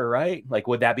Shorter, right? Like,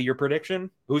 would that be your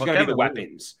prediction? Who's going to be the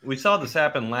weapons? We saw this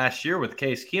happen last year with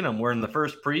Case Keenum, where in the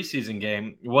first preseason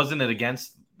game, wasn't it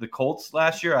against the Colts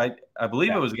last year? I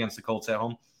believe it was against the Colts at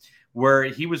home, where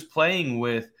he was playing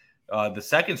with the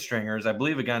second stringers, I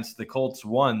believe against the Colts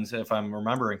 1s, if I'm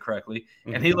remembering correctly,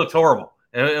 and he looked horrible.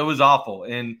 It was awful.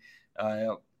 And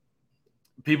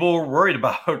people were worried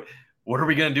about what are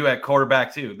we going to do at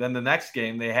quarterback too? Then the next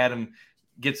game, they had him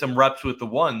get some reps with the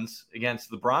 1s against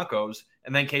the Broncos,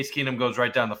 and then Case Keenum goes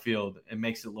right down the field and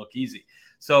makes it look easy.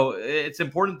 So it's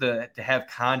important to have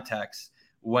context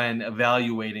when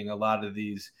evaluating a lot of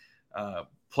these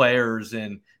players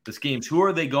and the schemes. Who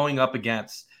are they going up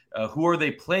against? Who are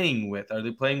they playing with? Are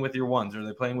they playing with your 1s? Are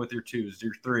they playing with your 2s,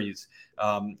 your 3s?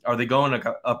 Are they going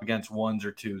up against 1s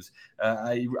or 2s?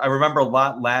 I remember a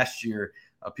lot last year.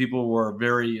 People were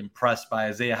very impressed by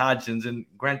Isaiah Hodgins. And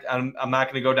Grant, I'm not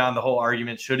going to go down the whole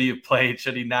argument. Should he have played?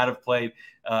 Should he not have played?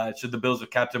 Should the Bills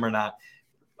have kept him or not?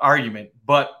 Argument.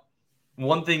 But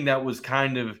one thing that was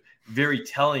kind of very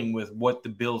telling with what the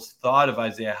Bills thought of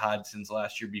Isaiah Hodgins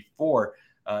last year before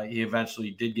he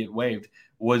eventually did get waived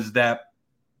was that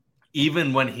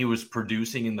even when he was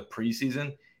producing in the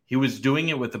preseason, he was doing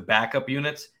it with the backup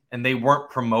units, and they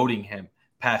weren't promoting him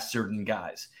past certain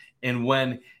guys. And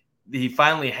when he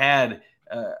finally had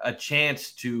a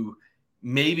chance to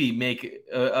maybe make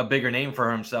a bigger name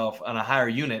for himself on a higher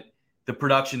unit, the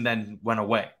production then went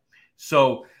away.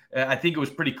 So I think it was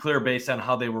pretty clear based on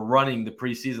how they were running the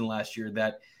preseason last year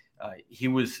that he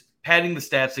was padding the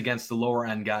stats against the lower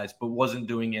end guys, but wasn't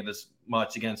doing it as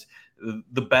much against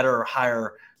the better,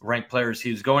 higher ranked players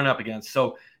he was going up against.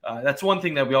 So that's one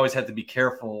thing that we always have to be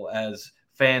careful as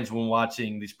fans when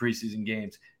watching these preseason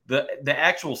games. The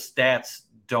actual stats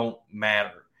don't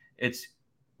matter. It's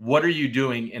what are you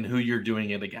doing and who you're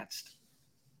doing it against.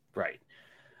 Right.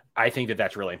 I think that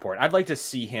that's really important. I'd like to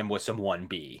see him with some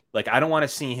 1B. Like, I don't want to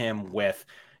see him with,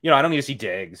 I don't need to see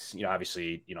Diggs.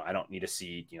 Obviously, I don't need to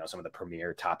see, some of the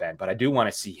premier top end, but I do want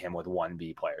to see him with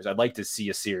 1B players. I'd like to see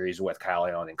a series with Kyle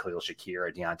Allen and Khalil Shakir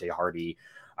or Deontay Hardy.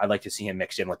 I'd like to see him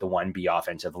mixed in with the 1B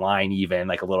offensive line, even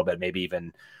like a little bit, maybe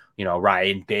even,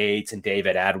 Ryan Bates and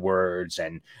David Edwards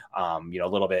and, a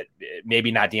little bit, maybe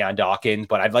not Deion Dawkins,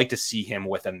 but I'd like to see him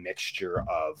with a mixture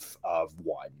of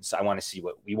 1s. I want to see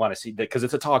what we want to see because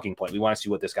it's a talking point. We want to see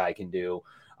what this guy can do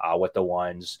with the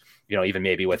 1s, even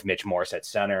maybe with Mitch Morse at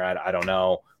center. I don't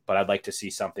know, but I'd like to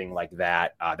see something like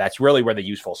that. That's really where the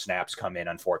useful snaps come in.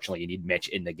 Unfortunately, you need Mitch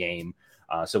in the game.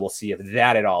 So we'll see if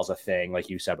that at all is a thing. Like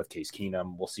you said, with Case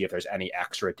Keenum, we'll see if there's any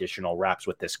extra additional reps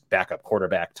with this backup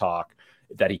quarterback talk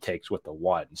that he takes with the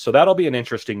 1. So that'll be an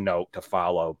interesting note to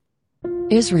follow.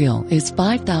 Israel is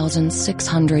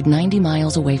 5,690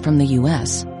 miles away from the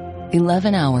U.S.,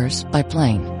 11 hours by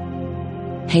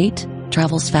plane. Hate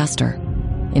travels faster.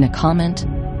 In a comment,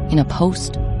 in a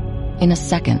post, in a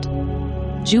second.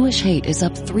 Jewish hate is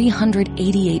up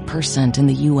 388% in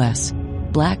the U.S.,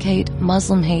 Black hate,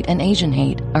 Muslim hate, and Asian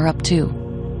hate are up too.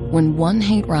 When one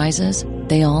hate rises,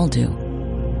 they all do.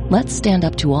 Let's stand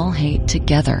up to all hate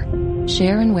together.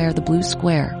 Share and wear the blue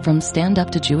square from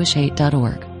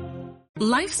standuptojewishhate.org.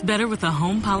 Life's better with a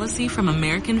home policy from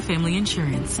American Family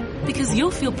Insurance because you'll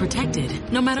feel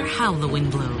protected no matter how the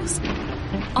wind blows.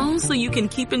 All so you can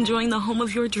keep enjoying the home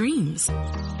of your dreams.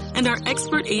 And our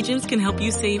expert agents can help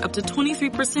you save up to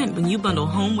 23% when you bundle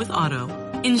home with auto.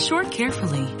 Insure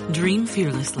carefully, dream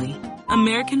fearlessly.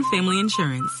 American Family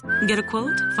Insurance. Get a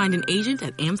quote? Find an agent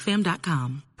at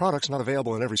amfam.com. Products not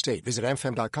available in every state. Visit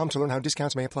amfam.com to learn how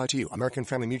discounts may apply to you. American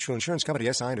Family Mutual Insurance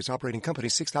Company, SI, and its operating company,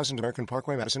 6000 American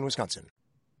Parkway, Madison, Wisconsin.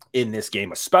 In this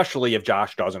game, especially if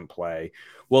Josh doesn't play,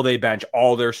 will they bench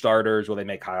all their starters? Will they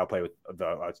make Kyle play with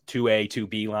the 2A,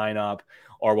 2B lineup?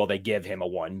 Or will they give him a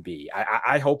 1B?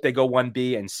 I hope they go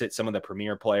 1B and sit some of the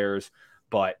premier players,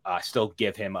 but still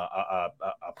give him a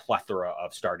plethora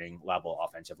of starting level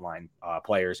offensive line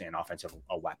players and offensive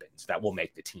weapons that will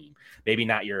make the team. Maybe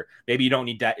you don't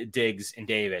need Diggs and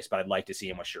Davis, but I'd like to see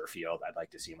him with Sherfield. I'd like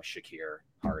to see him with Shakir,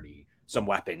 Hardy, some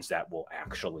weapons that will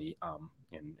actually,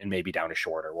 and maybe down to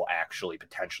shorter, will actually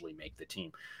potentially make the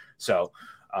team. So,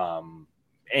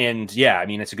 and yeah, I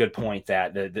mean, it's a good point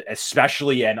that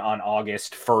especially on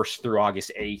August 1st through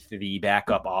August 8th, the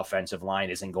backup offensive line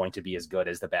isn't going to be as good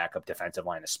as the backup defensive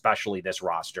line, especially this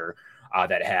roster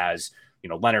that has,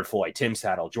 Leonard Floyd, Tim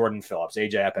Settle, Jordan Phillips,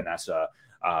 AJ Epinesa,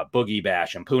 Boogie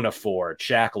Bash, and Poona Ford,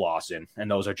 Shaq Lawson, and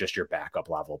those are just your backup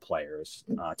level players,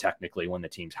 technically, when the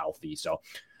team's healthy. So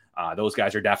those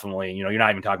guys are definitely, you're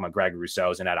not even talking about Greg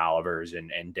Rousseau's and Ed Oliver's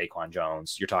and Daquan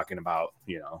Jones. You're talking about,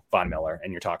 Von Miller,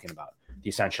 and you're talking about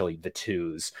essentially the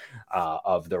twos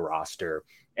of the roster.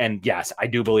 And yes, I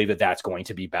do believe that that's going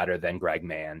to be better than Greg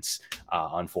Mann's,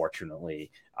 unfortunately,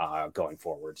 going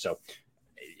forward. So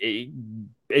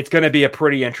it's going to be a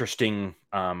pretty interesting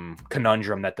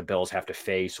conundrum that the Bills have to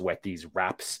face with these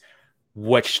reps.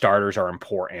 Which starters are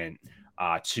important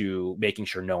to making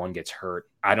sure no one gets hurt?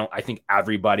 I think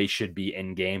everybody should be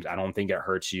in games. I don't think it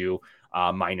hurts you,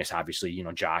 minus obviously,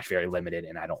 Josh, very limited,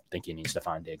 and I don't think he needs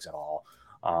Stephon Diggs at all.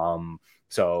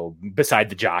 So beside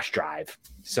the Josh drive.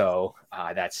 So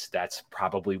that's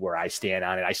probably where I stand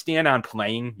on it. I stand on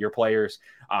playing your players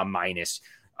minus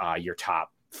your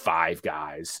top 5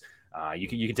 guys. You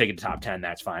can take it to top 10.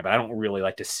 That's fine. But I don't really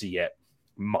like to see it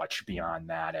much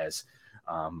beyond that as,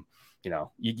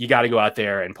 you got to go out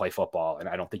there and play football. And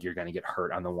I don't think you're going to get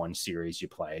hurt on the one series you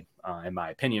played, in my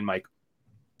opinion. Mike,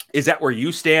 is that where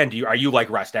you stand? Are you like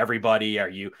rest everybody?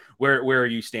 Where are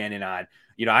you standing on?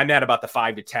 I'm at about the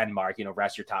 5 to 10 mark,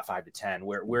 rest your top 5 to 10.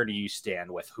 Where do you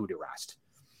stand with who to rest?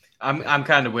 I'm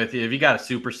kind of with you. If you got a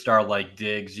superstar like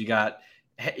Diggs,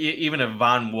 even if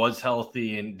Von was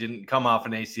healthy and didn't come off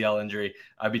an ACL injury,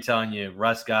 I'd be telling you,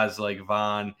 rest guys like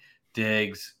Von,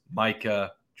 Diggs,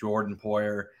 Micah, Jordan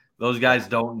Poyer. Those guys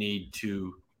don't need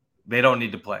to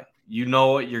play. You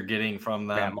know what you're getting from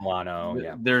them. Matt Milano,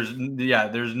 yeah.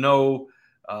 There's no,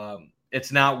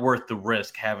 it's not worth the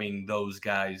risk having those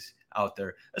guys out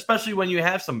there, especially when you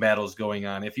have some battles going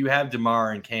on. If you have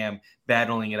DeMar and Cam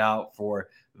battling it out for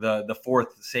the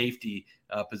fourth safety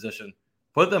position,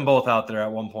 put them both out there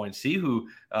at one point, see who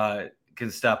can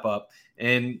step up.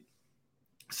 And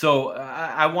so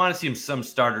I want to see some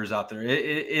starters out there.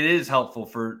 It is helpful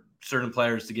for certain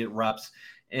players to get reps.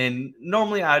 And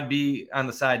normally I'd be on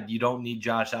the side, you don't need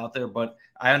Josh out there, but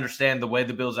I understand the way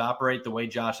the Bills operate, the way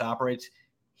Josh operates.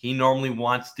 He normally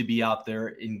wants to be out there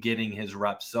in getting his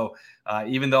reps. So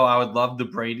even though I would love the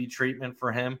Brady treatment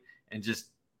for him and just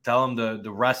tell him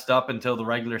to rest up until the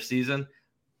regular season,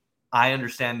 I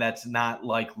understand that's not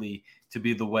likely to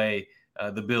be the way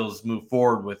the Bills move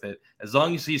forward with it. As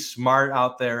long as he's smart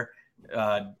out there,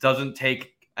 doesn't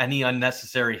take any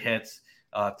unnecessary hits,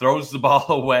 throws the ball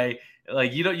away.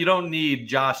 Like you don't need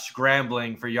Josh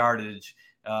scrambling for yardage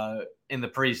in the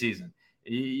preseason.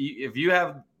 If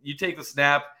you take the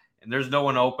snap and there's no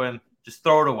one open, just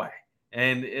throw it away.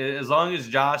 And as long as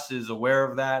Josh is aware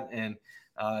of that and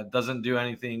doesn't do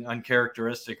anything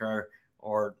uncharacteristic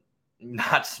or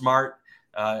not smart,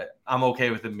 I'm okay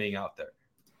with him being out there.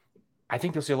 I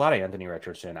think you'll see a lot of Anthony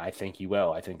Richardson. I think you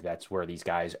will. I think that's where these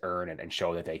guys earn and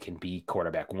show that they can be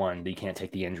quarterback one. You can't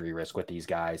take the injury risk with these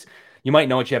guys. You might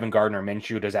know what you have in Gardner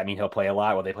Minshew. Does that mean he'll play a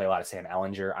lot? Will they play a lot of Sam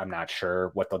Ehlinger? I'm not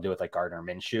sure what they'll do with like Gardner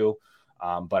Minshew.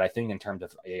 But I think in terms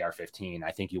of AR-15,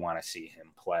 I think you want to see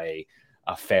him play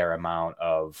a fair amount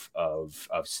of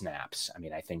snaps. I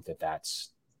mean, I think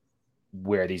that's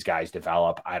where these guys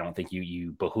develop. I don't think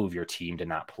you behoove your team to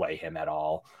not play him at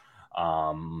all.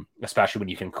 especially when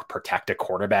you can protect a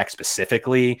quarterback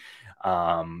specifically.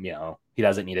 He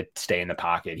doesn't need to stay in the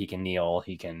pocket. He can kneel.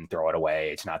 He can throw it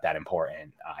away. It's not that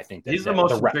important. I think that he's the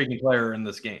most intriguing player in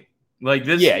this game. Like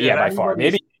this, yeah, by far.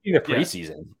 Maybe in the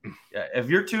preseason. Yeah, if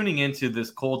you're tuning into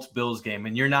this Colts-Bills game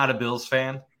and you're not a Bills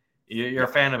fan, you're a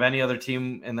fan of any other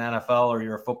team in the NFL, or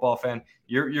you're a football fan,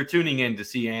 you're tuning in to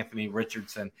see Anthony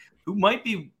Richardson, who might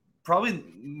be probably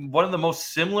one of the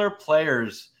most similar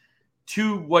players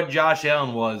to what Josh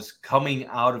Allen was coming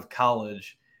out of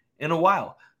college in a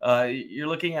while. You're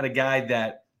looking at a guy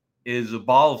that is a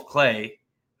ball of clay,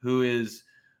 who is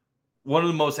one of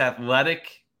the most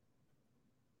athletic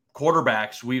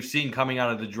quarterbacks we've seen coming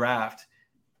out of the draft,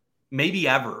 maybe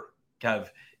ever, Kev.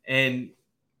 And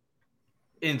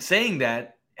in saying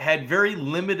that, had very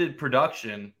limited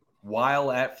production while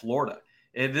at Florida.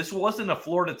 And this wasn't a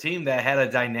Florida team that had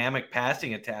a dynamic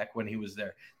passing attack when he was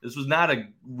there. This was not a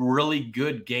really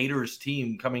good Gators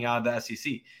team coming out of the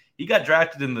SEC. He got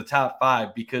drafted in the top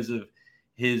 5 because of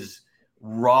his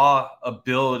raw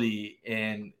ability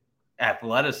and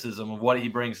athleticism of what he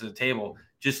brings to the table.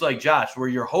 Just like Josh, where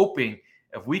you're hoping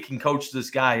if we can coach this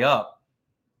guy up,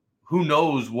 who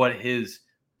knows what his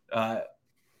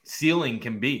ceiling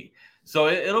can be. So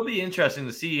it'll be interesting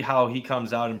to see how he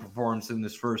comes out and performs in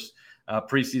this first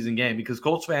preseason game, because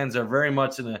Colts fans are very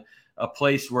much in a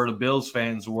place where the Bills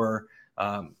fans were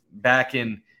back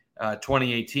in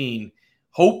 2018,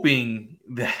 hoping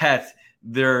that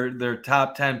their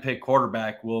top 10 pick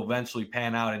quarterback will eventually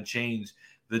pan out and change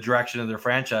the direction of their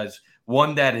franchise.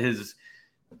 One that has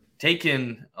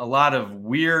taken a lot of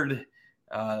weird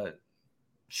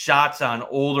shots on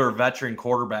older veteran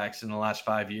quarterbacks in the last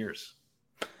 5 years.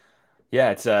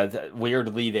 Yeah, it's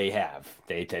weirdly they have.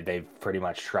 They've pretty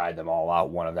much tried them all out.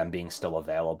 One of them being still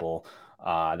available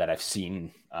that I've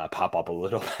seen pop up a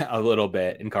little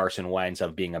bit in Carson Wentz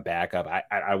of being a backup.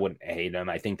 I wouldn't hate him.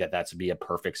 I think that's be a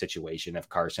perfect situation if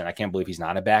Carson. I can't believe he's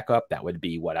not a backup. That would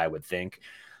be what I would think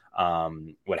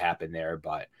would happen there.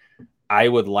 But I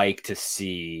would like to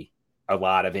see a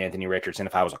lot of Anthony Richardson.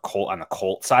 If I was a Colt on the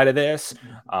Colt side of this,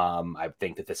 I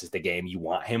think that this is the game you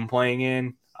want him playing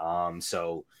in.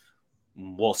 So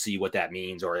we'll see what that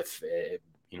means, or if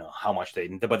how much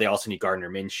but they also need Gardner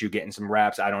Minshew getting some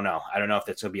reps. I don't know if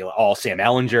that's going to be all Sam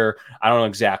Ehlinger. I don't know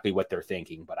exactly what they're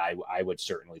thinking, but I would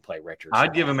certainly play Richardson.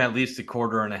 I'd give him at least a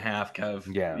quarter and a half,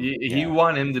 Kev. Yeah. You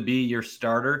want him to be your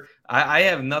starter. I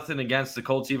have nothing against the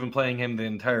Colts even playing him the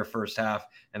entire first half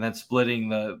and then splitting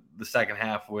the second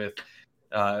half with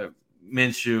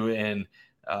Minshew and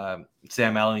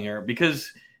Sam Ehlinger,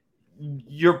 because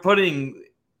you're putting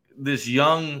this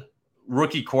young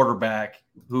rookie quarterback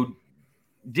who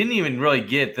didn't even really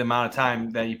get the amount of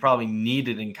time that he probably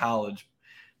needed in college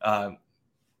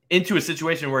into a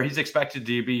situation where he's expected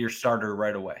to be your starter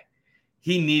right away.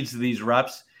 He needs these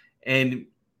reps. And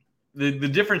the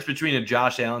difference between a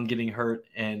Josh Allen getting hurt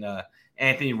and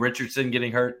Anthony Richardson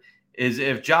getting hurt is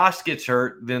if Josh gets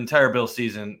hurt, the entire Bills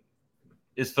season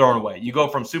is thrown away. You go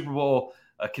from Super Bowl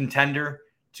contender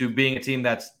to being a team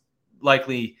that's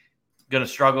likely going to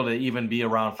struggle to even be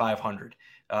around 500.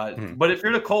 But if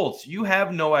you're the Colts, you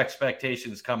have no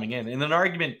expectations coming in. And an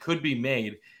argument could be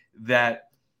made that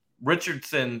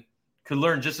Richardson could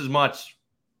learn just as much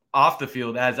off the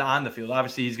field as on the field.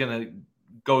 Obviously, he's going to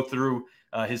go through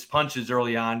his punches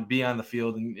early on, be on the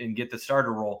field, and get the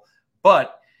starter role.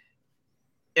 But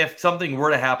if something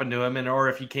were to happen to him, or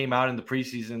if he came out in the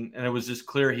preseason and it was just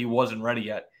clear he wasn't ready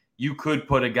yet, you could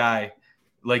put a guy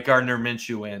like Gardner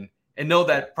Minshew in and know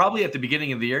that probably at the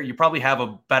beginning of the year, you probably have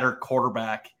a better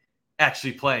quarterback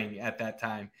actually playing at that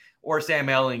time. Or Sam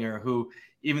Ehlinger, who,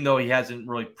 even though he hasn't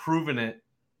really proven it,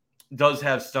 does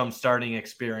have some starting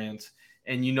experience.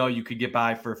 And you could get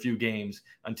by for a few games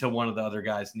until one of the other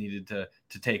guys needed to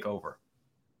take over.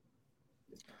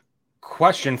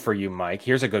 Question for you, Mike.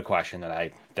 Here's a good question that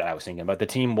I was thinking about. The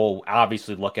team will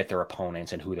obviously look at their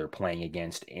opponents and who they're playing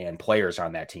against and players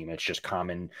on that team. It's just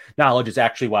common knowledge. It's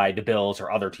actually why the Bills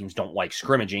or other teams don't like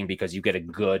scrimmaging, because you get a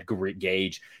good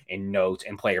gauge and notes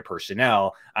and player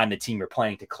personnel on the team you're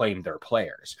playing to claim their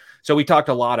players. So we talked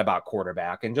a lot about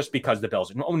quarterback, and just because the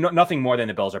Bills, nothing more than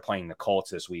the Bills are playing the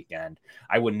Colts this weekend,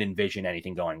 I wouldn't envision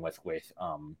anything going with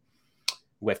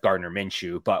Gardner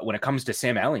Minshew. But when it comes to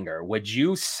Sam Ehlinger, would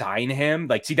you sign him?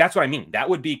 That's what I mean. That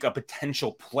would be a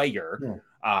potential player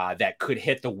that could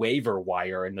hit the waiver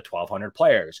wire in the 1,200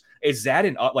 players. Is that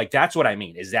that's what I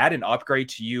mean. Is that an upgrade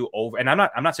to you over? And I'm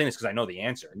not saying this because I know the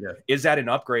answer. Yeah. Is that an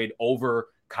upgrade over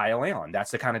Kyle Allen?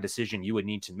 That's the kind of decision you would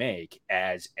need to make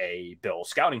as a Bill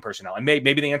scouting personnel. And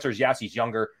maybe the answer is yes, he's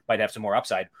younger, might have some more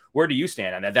upside. Where do you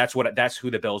stand on that? That's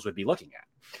who the Bills would be looking at.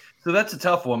 So that's a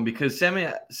tough one because Sam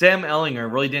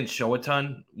Ehlinger really didn't show a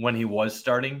ton when he was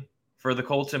starting for the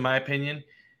Colts, in my opinion.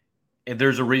 And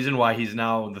there's a reason why he's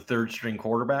now the third string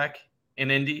quarterback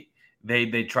in Indy.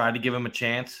 They tried to give him a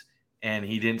chance, and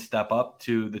he didn't step up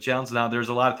to the challenge. Now, there's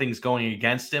a lot of things going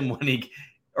against him when he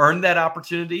earned that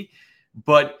opportunity,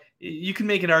 but you can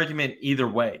make an argument either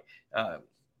way.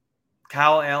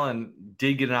 Kyle Allen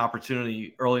did get an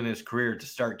opportunity early in his career to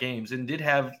start games and did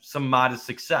have some modest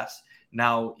success.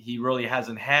 Now, he really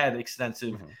hasn't had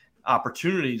extensive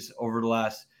opportunities over the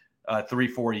last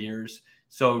 3-4 years.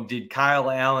 So did Kyle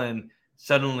Allen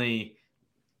suddenly –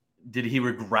 did he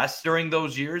regress during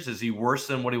those years? Is he worse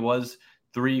than what he was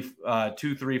 2,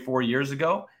 3, 4 years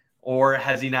ago? Or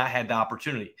has he not had the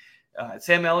opportunity?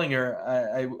 Sam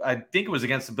Ehlinger, I think it was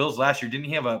against the Bills last year. Didn't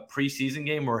he have a preseason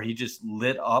game where he just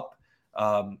lit up?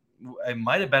 It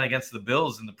might have been against the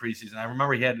Bills in the preseason. I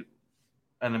remember he had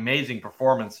an amazing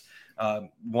performance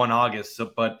 1 August.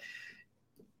 But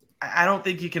I don't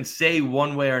think you can say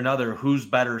one way or another who's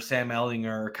better, Sam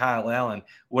Ehlinger or Kyle Allen.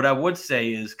 What I would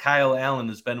say is Kyle Allen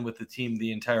has been with the team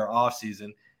the entire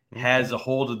offseason, has a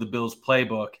hold of the Bills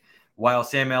playbook, while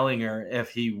Sam Ehlinger, if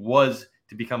he was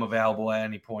to become available at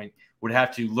any point, would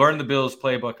have to learn the Bills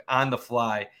playbook on the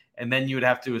fly, and then you would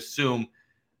have to assume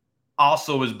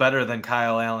also is better than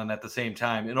Kyle Allen at the same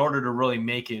time in order to really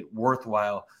make it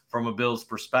worthwhile from a Bills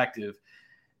perspective.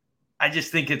 I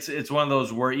just think it's one of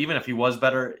those where even if he was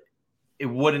better, it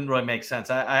wouldn't really make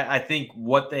sense. I think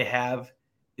what they have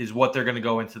is what they're going to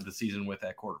go into the season with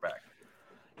at quarterback.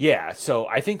 Yeah, so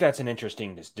I think that's an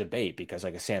interesting debate because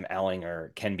like a Sam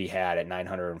Ehlinger can be had at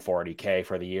 $940K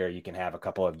for the year. You can have a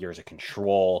couple of years of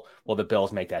control. Will the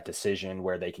Bills make that decision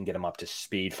where they can get him up to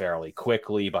speed fairly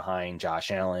quickly behind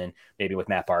Josh Allen, maybe with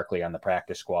Matt Barkley on the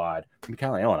practice squad, maybe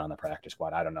Kyle Allen on the practice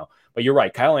squad? I don't know. But you're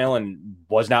right. Kyle Allen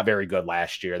was not very good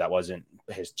last year. That wasn't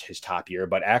his top year,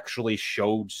 but actually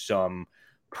showed some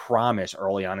promise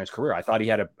early on in his career. I thought he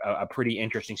had a pretty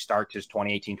interesting start to his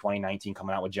 2018, 2019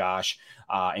 coming out with Josh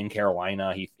in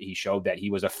Carolina. He showed that he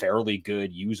was a fairly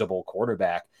good, usable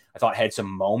quarterback. I thought had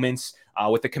some moments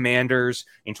with the Commanders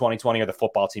in 2020 or the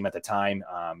football team at the time,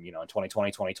 in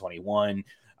 2020, 2021.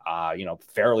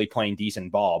 Fairly playing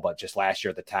decent ball, but just last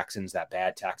year, the Texans, that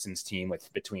bad Texans team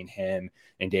between him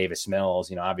and Davis Mills,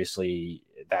 obviously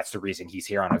that's the reason he's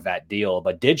here on a vet deal,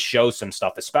 but did show some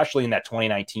stuff, especially in that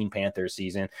 2019 Panthers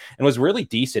season, and was really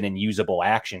decent in usable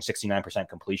action, 69%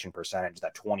 completion percentage,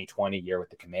 that 2020 year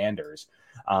with the Commanders.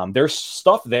 There's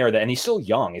stuff there and he's still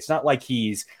young. It's not like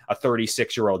he's a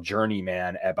 36-year-old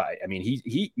journeyman.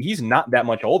 He's not that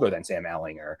much older than Sam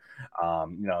Ehlinger.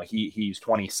 He's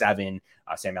 27.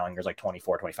 Sam Ehlinger's like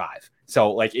 24, 25.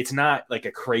 So like, it's not like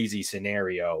a crazy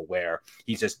scenario where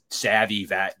he's a savvy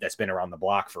vet that's been around the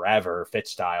block forever, fit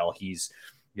style. He's,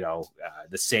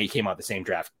 came out the same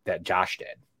draft that Josh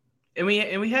did. And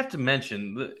we have to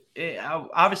mention,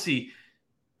 obviously,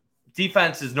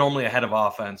 defense is normally ahead of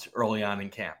offense early on in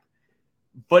camp.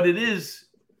 But it is,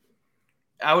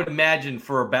 I would imagine,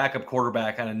 for a backup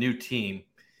quarterback on a new team,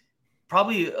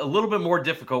 probably a little bit more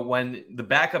difficult when the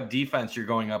backup defense you're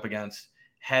going up against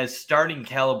has starting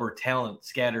caliber talent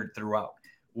scattered throughout.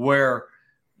 Where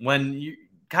when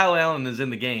Kyle Allen is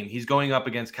in the game, he's going up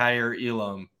against Kyer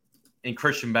Elam and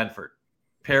Christian Benford,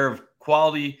 pair of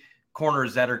quality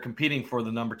corners that are competing for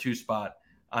the number 2 spot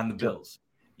on the Bills.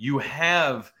 You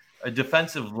have a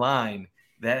defensive line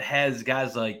that has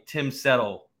guys like Tim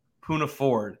Settle, Poona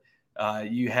Ford.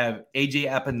 You have AJ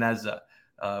Epineza,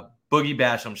 Boogie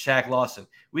Basham, Shaq Lawson.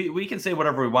 We can say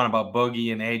whatever we want about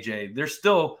Boogie and AJ. They're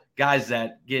still guys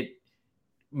that get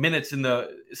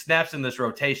snaps in this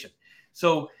rotation.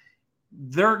 So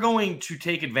they're going to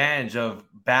take advantage of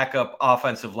backup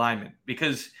offensive linemen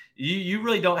because you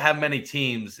really don't have many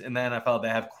teams in the NFL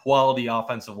that have quality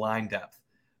offensive line depth.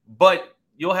 But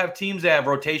you'll have teams that have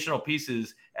rotational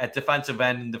pieces at defensive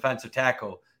end and defensive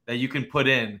tackle that you can put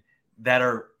in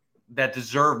that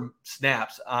deserve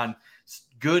snaps on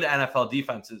good NFL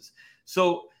defenses.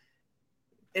 So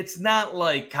it's not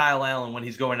like Kyle Allen, when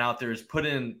he's going out there, is put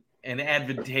in an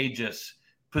advantageous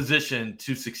position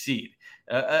to succeed,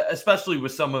 especially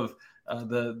with some of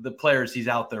the players he's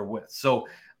out there with. So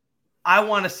I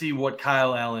want to see what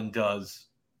Kyle Allen does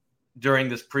during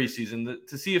this preseason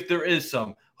to see if there is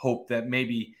some hope that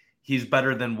maybe he's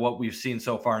better than what we've seen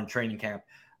so far in training camp.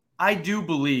 I do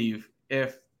believe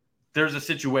if there's a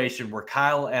situation where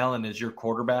Kyle Allen is your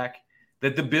quarterback,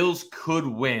 that the Bills could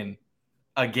win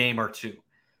a game or two.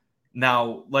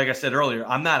 Now, like I said earlier,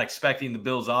 I'm not expecting the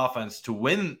Bills offense to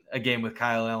win a game with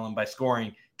Kyle Allen by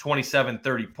scoring 27,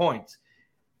 30 points.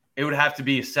 It would have to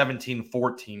be a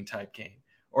 17-14 type game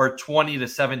or a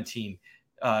 20-17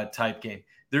 type game.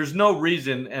 There's no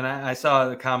reason, and I saw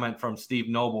the comment from Steve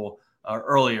Noble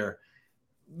earlier,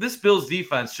 this Bills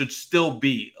defense should still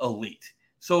be elite.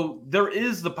 So there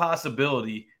is the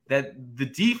possibility that the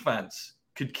defense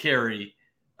could carry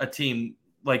a team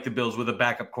like the Bills with a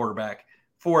backup quarterback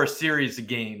for a series of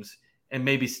games and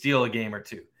maybe steal a game or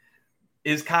two.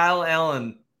 Is Kyle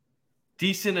Allen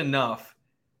decent enough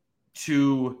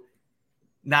to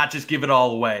not just give it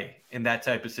all away in that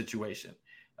type of situation?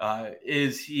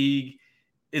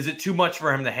 Is it too much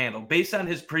for him to handle? Based on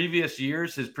his previous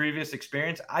years, his previous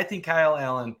experience, I think Kyle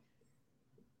Allen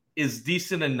is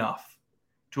decent enough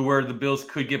to where the Bills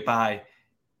could get by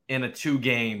in a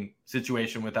 2-game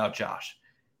situation without Josh.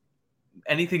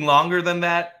 Anything longer than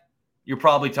that, you're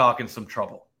probably talking some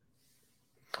trouble.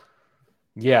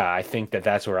 Yeah, I think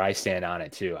that's where I stand on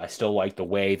it too. I still like the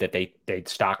way that they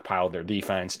stockpiled their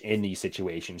defense in these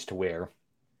situations to where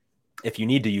if you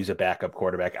need to use a backup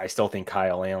quarterback, I still think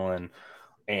Kyle Allen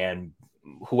and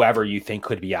whoever you think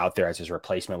could be out there as his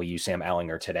replacement. We use Sam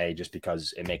Ehlinger today just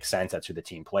because it makes sense. That's who the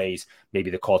team plays. Maybe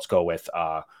the Colts go with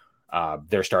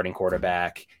their starting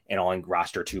quarterback and only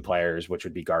roster 2 players, which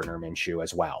would be Gardner Minshew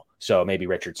as well. So maybe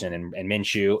Richardson and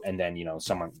Minshew, and then,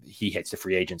 someone he hits the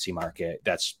free agency market.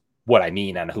 That's what I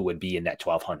mean on who would be in that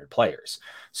 1,200 players.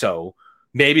 So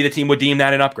maybe the team would deem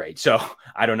that an upgrade. So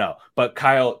I don't know, but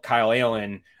Kyle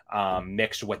Allen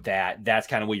mixed with that's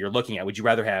kind of what you're looking at. Would you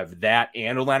rather have that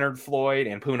and Leonard Floyd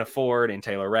and Poona Ford and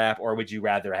Taylor Rapp, or would you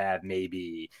rather have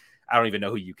maybe, I don't even know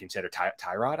who you consider,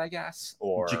 Tyrod, I guess,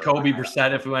 or Jacoby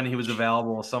Brissett when he was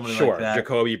available, somebody like that.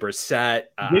 Jacoby Brissett,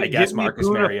 I guess Marcus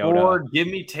Mariota. Ford, give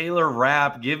me Taylor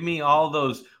Rapp, give me all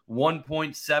those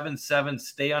 1.77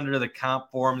 stay under the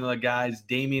comp formula guys,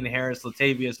 Damian Harris,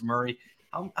 Latavius Murray.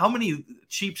 How many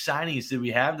cheap signings did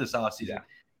we have this offseason? Yeah.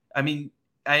 I mean,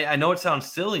 I know it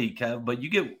sounds silly, Kev, but you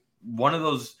get one of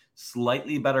those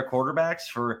slightly better quarterbacks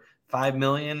for $5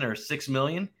 million or $6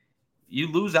 million,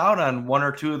 you lose out on one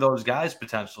or two of those guys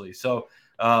potentially. So,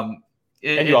 and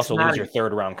you also lose your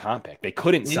 3rd round comp pick. They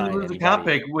couldn't sign anybody. Comp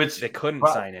pick, which they couldn't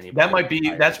sign anybody. That might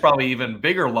be. That's probably even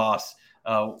bigger loss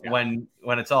when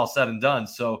it's all said and done.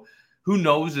 So, who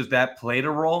knows if that played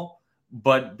a role?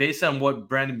 But based on what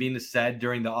Brandon Beane has said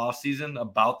during the offseason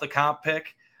about the comp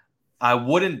pick, I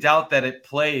wouldn't doubt that it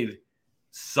played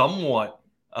somewhat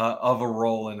of a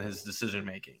role in his decision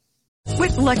making.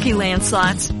 With Lucky Land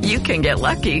Slots, you can get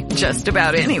lucky just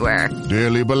about anywhere.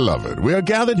 Dearly beloved, we are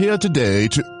gathered here today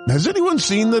to... Has anyone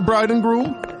seen the bride and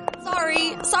groom?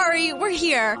 Sorry, we're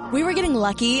here. We were getting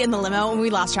lucky in the limo and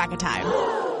we lost track of time.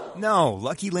 No,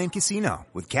 Lucky Land Casino,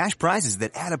 with cash prizes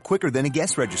that add up quicker than a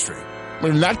guest registry.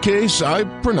 In that case, I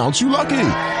pronounce you lucky.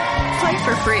 Play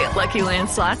for free at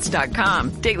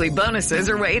LuckyLandSlots.com. Daily bonuses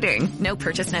are waiting. No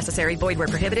purchase necessary. Void where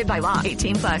prohibited by law.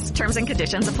 18+. Terms and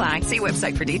conditions apply. See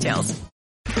website for details.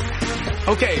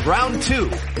 Okay, round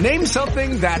 2. Name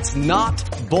something that's not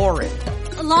boring.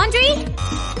 A laundry?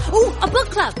 Ooh, a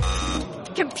book club.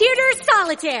 Computer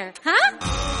solitaire, huh?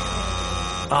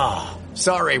 Ah,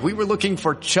 sorry. We were looking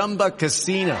for Chumba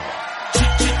Casino.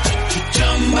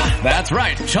 That's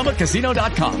right.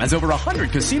 ChumbaCasino.com has over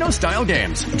 100 casino-style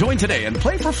games. Join today and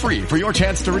play for free for your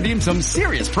chance to redeem some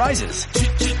serious prizes.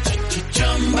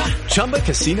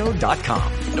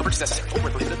 ChumbaCasino.com. No purchase necessary. Void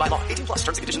where prohibited by law. 18+. Terms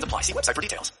and conditions apply. See website for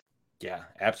details. Yeah,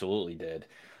 absolutely did.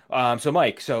 So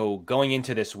Mike, going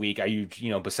into this week, are you,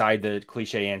 beside the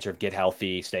cliche answer of get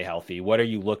healthy, stay healthy, what are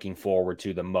you looking forward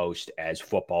to the most as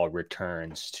football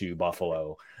returns to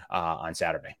Buffalo on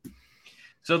Saturday?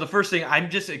 So the first thing, I'm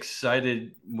just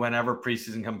excited whenever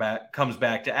preseason comes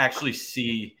back to actually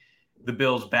see the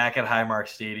Bills back at Highmark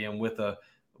Stadium with a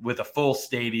full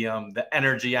stadium, the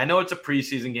energy. I know it's a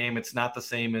preseason game. It's not the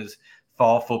same as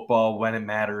fall football when it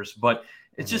matters, but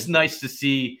it's just nice to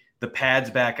see the pads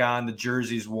back on, the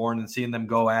jerseys worn, and seeing them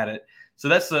go at it. So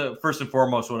that's the first and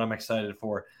foremost what I'm excited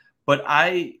for. But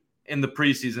in the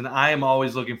preseason, I am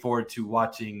always looking forward to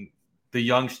watching the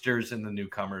youngsters and the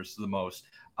newcomers the most.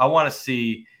 I want to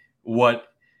see what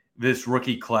this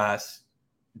rookie class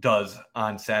does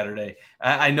on Saturday.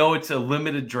 I know it's a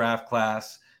limited draft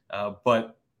class,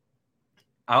 but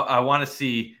I want to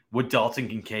see what Dalton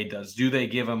Kincaid does. Do they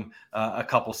give him a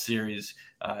couple series,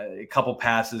 a couple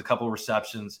passes, a couple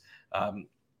receptions? And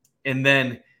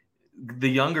then the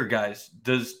younger guys,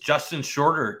 does Justin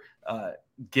Shorter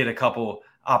get a couple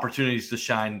opportunities to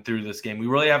shine through this game? We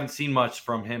really haven't seen much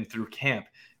from him through camp.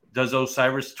 Does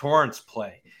Osiris Torrance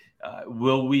play?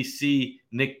 Will we see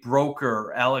Nick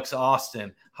Broker, Alex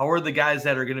Austin? How are the guys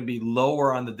that are going to be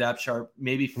lower on the depth chart?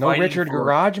 Maybe no Richard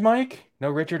Garage, Mike. No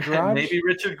Richard Garage. Maybe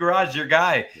Richard Garage, your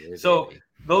guy. So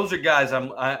those are guys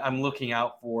I'm looking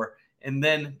out for. And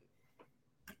then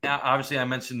obviously I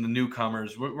mentioned the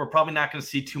newcomers. We're probably not going to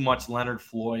see too much Leonard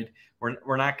Floyd.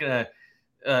 We're not going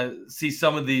to see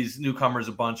some of these newcomers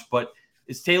a bunch. But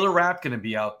is Taylor Rapp going to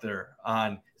be out there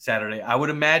on Saturday? I would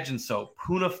imagine so.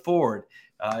 Poona Ford,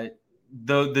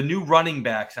 the new running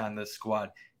backs on this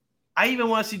squad. I even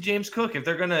want to see James Cook if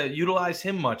they're going to utilize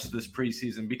him much this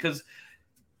preseason, because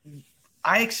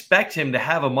I expect him to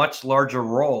have a much larger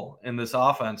role in this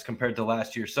offense compared to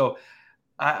last year. So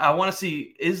I want to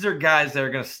see, is there guys that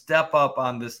are going to step up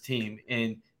on this team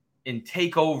and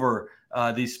take over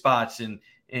these spots and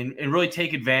really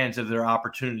take advantage of their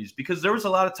opportunities? Because there was a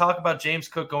lot of talk about James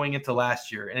Cook going into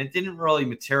last year, and it didn't really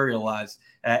materialize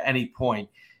at any point.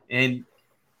 And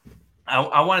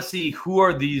I want to see who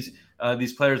are these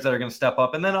players that are going to step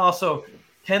up. And then also,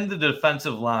 can the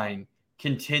defensive line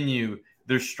continue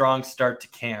their strong start to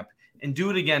camp and do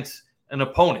it against an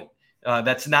opponent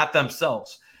that's not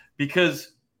themselves?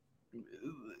 Because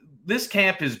this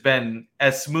camp has been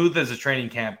as smooth as a training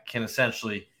camp can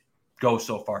essentially go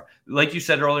so far. Like you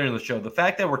said earlier in the show, the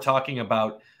fact that we're talking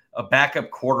about a backup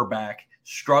quarterback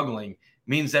struggling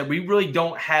means that we really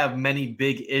don't have many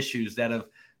big issues that have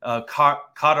caught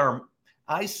our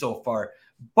eyes so far.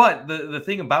 But the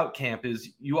thing about camp is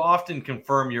you often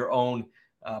confirm your own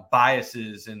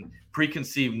biases and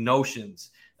preconceived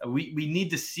notions. We need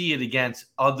to see it against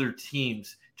other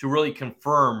teams to really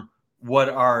confirm what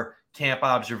our camp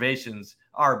observations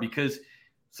are, because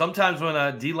sometimes when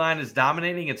a D-line is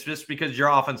dominating, it's just because your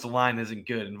offensive line isn't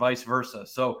good and vice versa.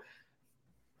 So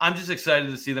I'm just excited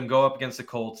to see them go up against the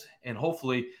Colts, and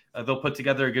hopefully they'll put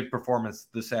together a good performance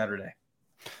this Saturday.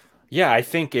 Yeah, I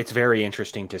think it's very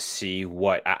interesting to see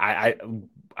what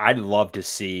I'd love to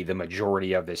see the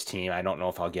majority of this team. I don't know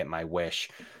if I'll get my wish.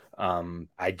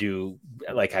 I do,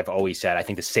 like I've always said, I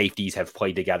think the safeties have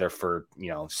played together for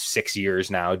 6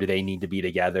 years now. Do they need to be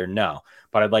together? No,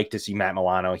 but I'd like to see Matt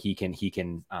Milano. He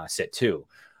can sit too.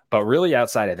 But really,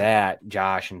 outside of that,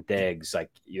 Josh and Diggs, like,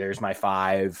 there's my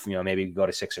 5. Maybe go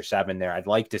to 6 or 7 there. I'd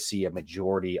like to see a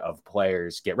majority of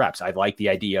players get reps. I'd like the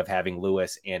idea of having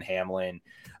Lewis and Hamlin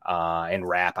and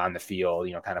Rapp on the field,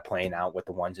 kind of playing out with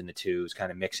the 1s and the 2s,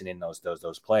 kind of mixing in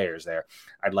those players there.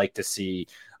 I'd like to see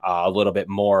a little bit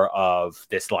more of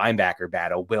this linebacker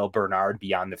battle. Will Bernard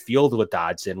be on the field with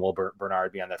Dodson? Will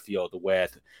Bernard be on the field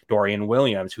with Dorian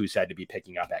Williams, who's said to be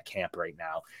picking up at camp right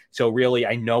now? So really,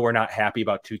 I know we're not happy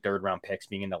about 2 third-round picks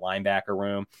being in the linebacker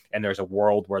room, and there's a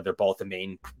world where they're both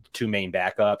the 2 main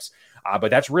backups. But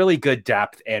that's really good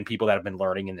depth and people that have been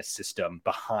learning in the system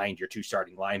behind your 2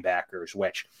 starting linebackers,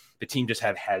 which the team just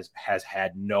has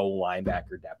had no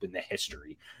linebacker depth in the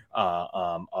history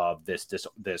of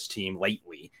this team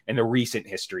lately, in the recent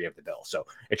history of the Bills. So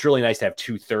it's really nice to have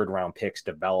 2 third-round picks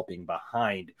developing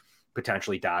behind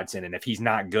potentially Dodson. And if he's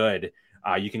not good,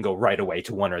 you can go right away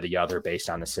to one or the other based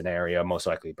on the scenario, most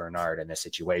likely Bernard in this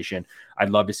situation.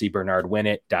 I'd love to see Bernard win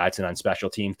it. Dodson on special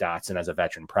teams. Dodson as a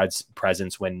veteran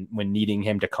presence when needing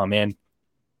him to come in.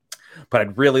 But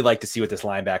I'd really like to see what this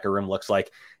linebacker room looks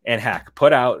like. And heck,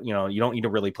 put out, you don't need to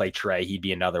really play Trey. He'd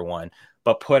be another one.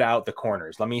 But put out the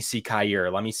corners. Let me see Kyer.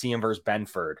 Let me see him versus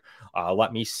Benford.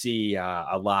 Let me see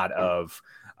a lot of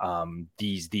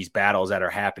these battles that are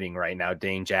happening right now.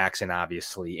 Dane Jackson,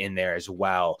 obviously, in there as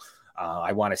well.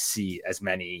 I want to see as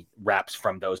many reps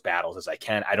from those battles as I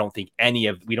can. I don't think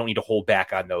we don't need to hold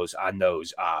back on those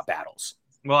battles.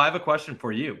 Well, I have a question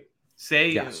for you.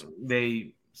 Say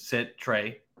they sit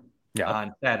Trey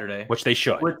on Saturday, which they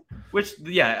should.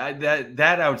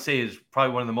 That I would say is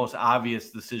probably one of the most obvious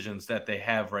decisions that they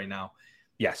have right now.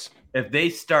 Yes. If they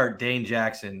start Dane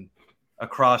Jackson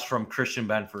across from Christian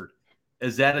Benford,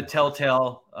 is that a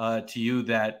telltale to you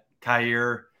that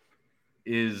Kyer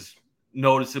is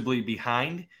noticeably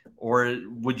behind, or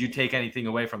would you take anything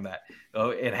away from that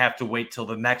and have to wait till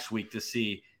the next week to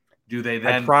see? Do they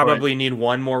then? I'd probably need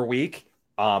one more week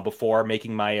before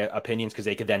making my opinions, because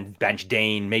they could then bench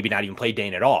Dane, maybe not even play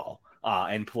Dane at all,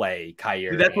 and play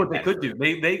Kyer. That's what they could do.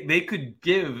 They could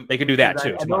do that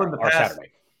too.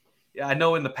 Saturday. I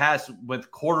know in the past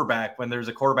with quarterback, when there's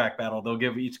a quarterback battle, they'll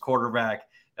give each quarterback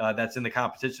that's in the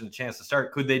competition a chance to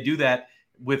start. Could they do that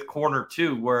with corner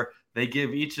too, where they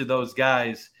give each of those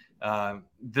guys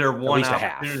their one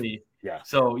opportunity? Yeah.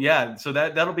 So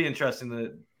that'll be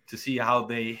interesting to see how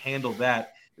they handle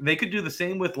that. They could do the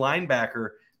same with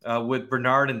linebacker with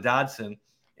Bernard and Dodson.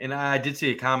 And I did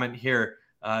see a comment here.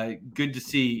 Good to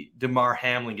see DeMar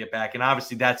Hamlin get back. And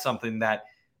obviously that's something that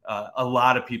a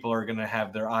lot of people are going to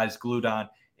have their eyes glued on,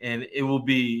 and it'll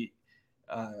be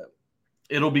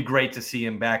great to see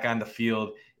him back on the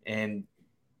field and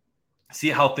see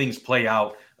how things play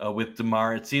out with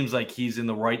DeMar. It seems like he's in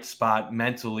the right spot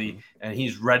mentally, and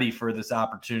he's ready for this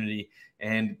opportunity.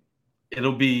 And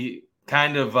it'll be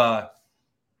kind of a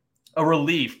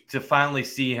relief to finally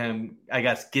see him, I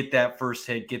guess, get that first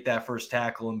hit, get that first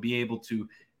tackle, and be able to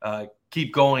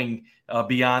keep going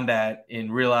beyond that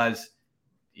and realize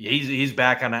he's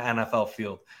back on an NFL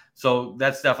field. So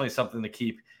that's definitely something to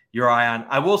keep your eye on.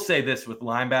 I will say this with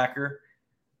linebacker.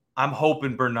 I'm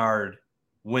hoping Bernard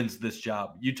wins this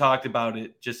job. You talked about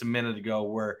it just a minute ago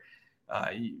where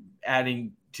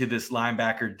adding to this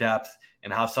linebacker depth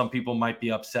and how some people might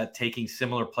be upset taking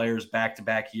similar players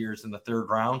back-to-back years in the third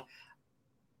round.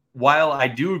 While I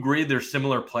do agree they're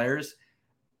similar players,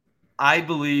 I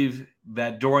believe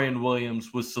that Dorian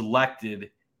Williams was selected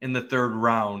in the third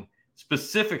round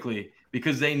specifically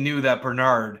because they knew that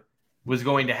Bernard was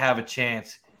going to have a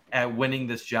chance at winning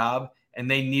this job, and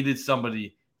they needed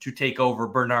somebody to take over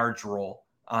Bernard's role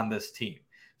on this team.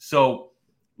 So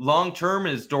long-term,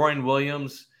 is Dorian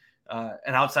Williams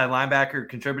an outside linebacker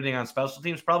contributing on special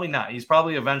teams? Probably not. He's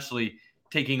probably eventually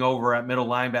taking over at middle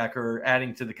linebacker,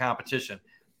 adding to the competition.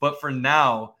 But for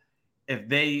now, if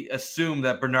they assume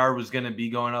that Bernard was going to be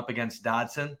going up against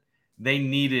Dodson, they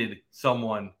needed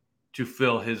someone to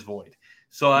fill his void.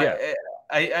 So yeah.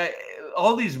 I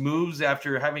all these moves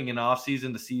after having an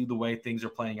offseason to see the way things are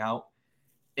playing out,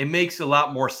 it makes a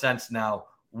lot more sense now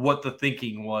what the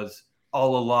thinking was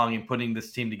all along in putting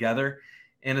this team together.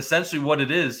 And essentially what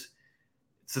it is,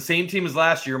 it's the same team as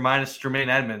last year minus Tremaine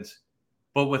Edmonds,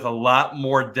 but with a lot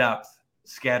more depth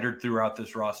scattered throughout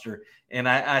this roster. And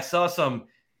I saw some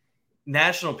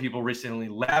national people recently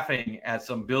laughing at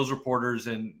some Bills reporters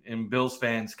and Bills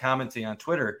fans commenting on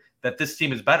Twitter that this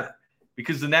team is better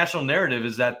because the national narrative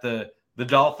is that the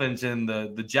Dolphins and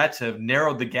the Jets have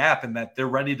narrowed the gap and that they're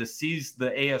ready to seize the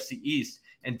AFC East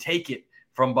and take it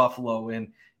from Buffalo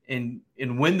and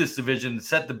win this division and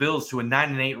set the Bills to a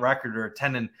 9-8 record or a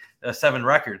 10-7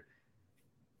 record.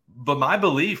 But my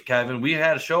belief, Kevin, we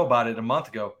had a show about it a month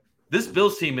ago. This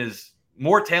Bills team is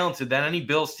more talented than any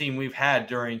Bills team we've had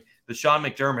during the Sean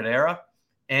McDermott era,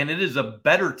 and it is a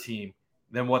better team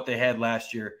than what they had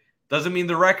last year. Doesn't mean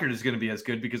the record is going to be as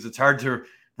good because it's hard to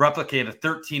replicate a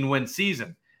 13-win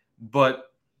season. But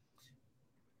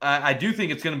I do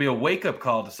think it's going to be a wake-up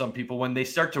call to some people when they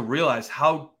start to realize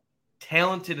how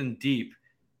talented and deep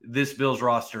this Bills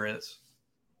roster is.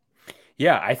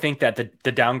 Yeah, I think that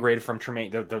the downgrade from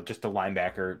Tremaine, just the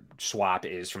linebacker swap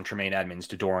is from Tremaine Edmonds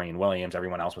to Dorian Williams.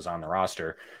 Everyone else was on the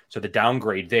roster. So the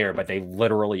downgrade there, but they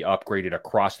literally upgraded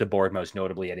across the board, most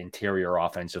notably at interior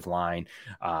offensive line.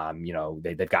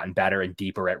 They've gotten better and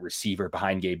deeper at receiver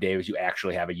behind Gabe Davis. You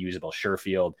actually have a usable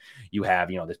Sherfield. You have,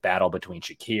 this battle between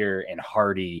Shakir and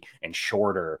Hardy and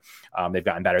Shorter. They've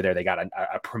gotten better there. They got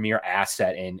a premier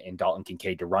asset in Dalton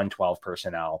Kincaid to run 12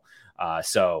 personnel.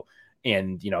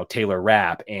 And Taylor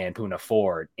Rapp and Poona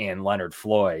Ford and Leonard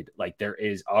Floyd, like there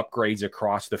is upgrades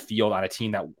across the field on a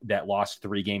team that lost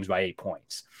 3 games by 8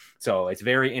 points. So it's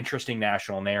very interesting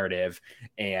national narrative.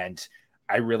 And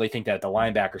I really think that at the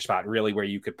linebacker spot, really where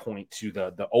you could point to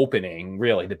the opening,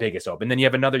 really the biggest open. Then you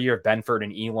have another year of Benford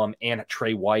and Elam and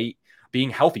Trey White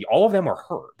being healthy. All of them are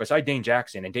hurt besides Dane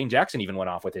Jackson. And Dane Jackson even went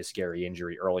off with his scary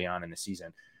injury early on in the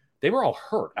season. They were all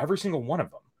hurt, every single one of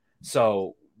them.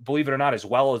 So believe it or not, as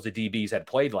well as the DBs had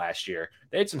played last year,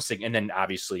 they had some and then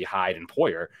obviously Hyde and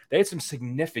Poyer, they had some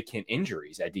significant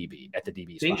injuries at the DB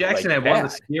spot. Dane Jackson had one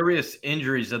of the scariest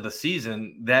injuries of the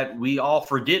season that we all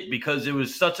forget because it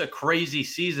was such a crazy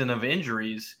season of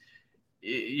injuries.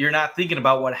 You're not thinking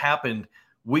about what happened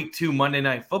week 2 Monday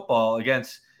Night Football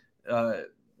against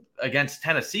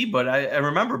Tennessee. But I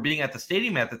remember being at the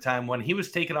stadium at the time when he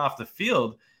was taken off the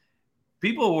field.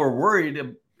 People were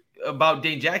worried about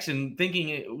Dane Jackson,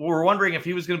 we're wondering if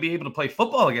he was going to be able to play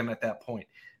football again at that point.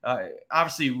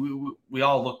 Obviously, we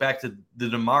all look back to the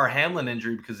Damar Hamlin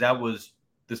injury because that was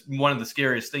one of the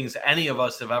scariest things any of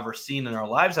us have ever seen in our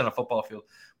lives on a football field.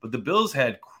 But the Bills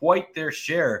had quite their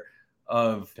share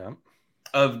of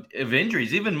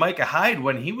injuries. Even Micah Hyde,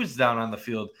 when he was down on the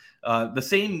field, the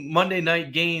same Monday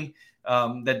night game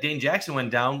that Dane Jackson went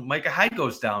down, Micah Hyde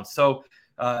goes down. So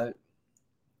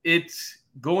it's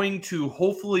going to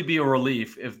hopefully be a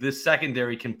relief if this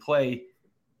secondary can play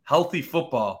healthy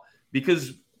football,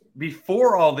 because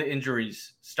before all the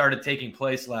injuries started taking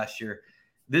place last year,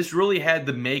 this really had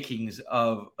the makings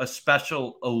of a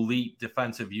special elite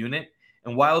defensive unit.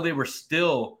 And while they were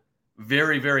still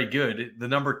very, very good, the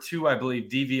number 2, I believe,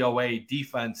 DVOA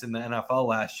defense in the NFL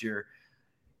last year,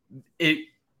 it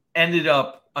ended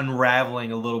up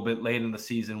unraveling a little bit late in the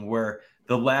season, where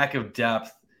the lack of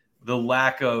depth, the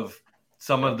lack of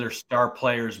some of their star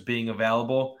players being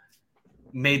available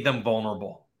made them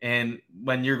vulnerable. And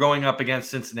when you're going up against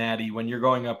Cincinnati, when you're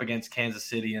going up against Kansas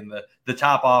City and the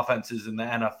top offenses in the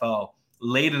NFL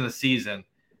late in the season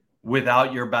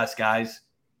without your best guys,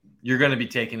 you're going to be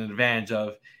taken advantage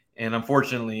of. And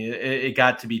unfortunately, it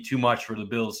got to be too much for the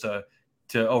Bills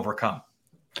to overcome.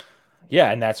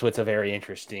 Yeah, and that's what's a very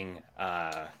interesting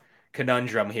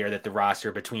conundrum here, that the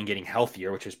roster, between getting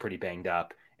healthier, which is pretty banged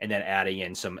up, and then adding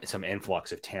in some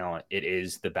influx of talent, it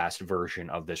is the best version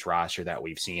of this roster that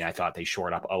we've seen. I thought they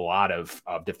shored up a lot of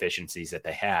deficiencies that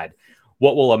they had.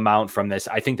 What will amount from this?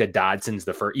 I think that Dodson's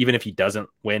the first, even if he doesn't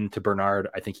win to Bernard,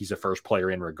 I think he's the first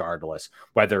player in regardless,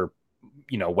 whether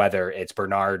it's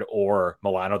Bernard or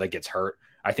Milano that gets hurt.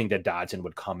 I think that Dodson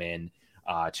would come in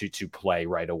to play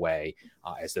right away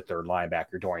as the third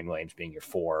linebacker, Dorian Williams being your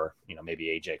 4, maybe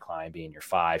AJ Klein being your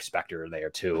 5, Spector there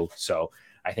too. So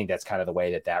I think that's kind of the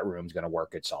way that room's going to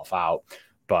work itself out.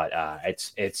 But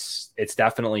it's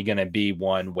definitely going to be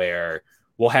one where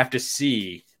we'll have to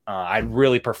see. I'd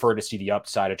really prefer to see the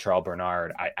upside of Terrell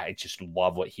Bernard. I just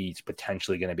love what he's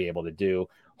potentially going to be able to do.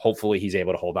 Hopefully he's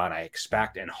able to hold on. I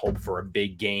expect and hope for a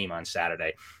big game on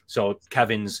Saturday. So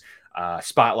Kevin's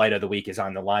spotlight of the week is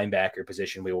on the linebacker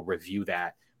position. We will review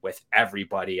that with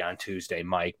everybody on Tuesday,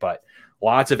 Mike, but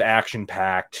lots of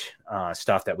action-packed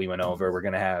stuff that we went over. We're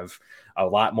going to have a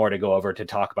lot more to go over to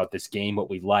talk about this game, what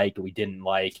we liked, what we didn't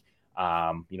like,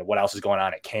 what else is going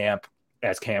on at camp,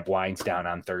 as camp winds down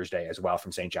on Thursday as well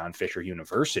from St. John Fisher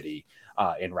University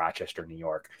in Rochester, New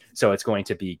York. So it's going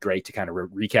to be great to kind of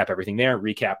recap everything there,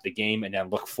 recap the game, and then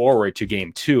look forward to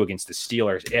game 2 against the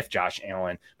Steelers. If Josh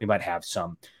Allen, we might have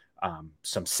some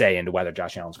say into whether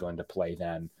Josh Allen's going to play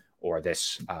then or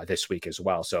this week as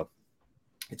well. So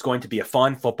it's going to be a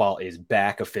fun. Football is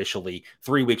back officially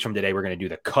 3 weeks from today. We're going to do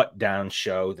the cut down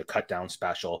show, the cut down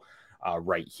special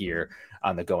right here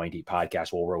on the Going Deep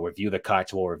podcast. We'll review the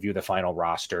cuts, we'll review the final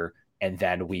roster, and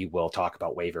then we will talk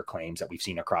about waiver claims that we've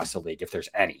seen across the league, if there's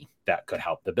any that could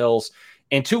help the Bills.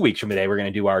 In 2 weeks from today, we're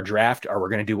going to do our draft, or we're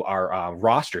going to do our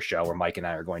roster show, where Mike and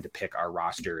I are going to pick our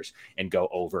rosters and go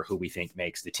over who we think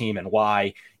makes the team and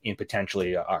why, and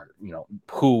potentially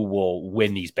who will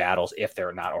win these battles if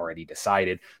they're not already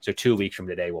decided. So 2 weeks from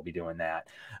today, we'll be doing that.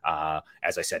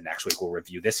 As I said, next week we'll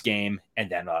review this game and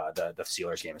then the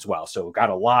Steelers game as well. So we've got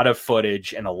a lot of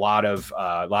footage and a lot of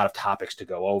topics to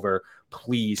go over.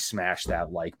 Please smash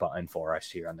that like button for us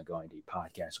here on the Going Deep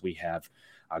podcast. We have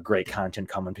great content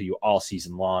coming to you all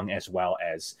season long, as well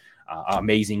as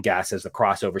amazing guests as the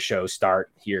crossover shows start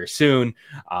here soon.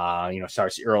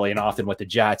 Starts early and often with the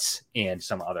Jets, and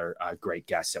some other great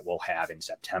guests that we'll have in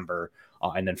September.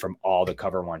 And then from all the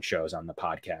Cover One shows on the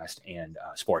podcast and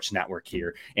Sports Network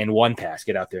here. And One Pass,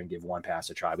 get out there and give One Pass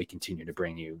a try. We continue to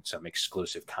bring you some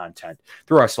exclusive content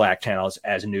through our Slack channels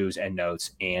as news and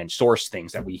notes, and source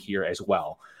things that we hear as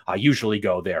well. Usually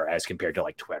go there as compared to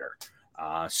like Twitter.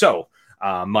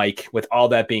 Mike, with all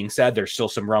that being said, there's still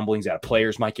some rumblings that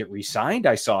players might get re-signed,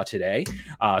 I saw today.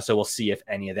 So we'll see if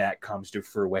any of that comes to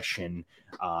fruition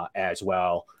as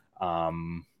well.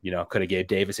 Could a Gabe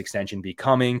Davis extension be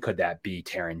coming? Could that be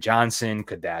Taron Johnson?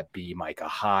 Could that be Micah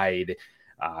Hyde?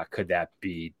 Could that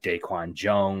be Daquan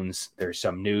Jones? There's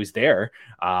some news there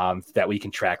that we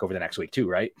can track over the next week too,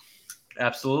 right?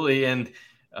 Absolutely. And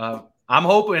I'm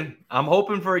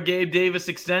hoping for a Gabe Davis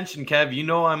extension,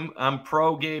 Kev. I'm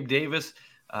pro Gabe Davis.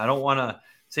 I don't want to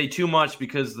say too much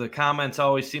because the comments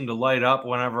always seem to light up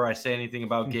whenever I say anything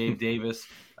about Gabe Davis.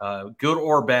 Good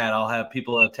or bad, I'll have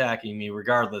people attacking me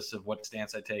regardless of what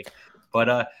stance I take.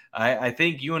 But I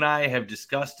think you and I have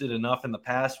discussed it enough in the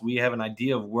past. We have an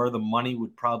idea of where the money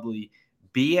would probably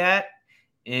be at.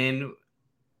 And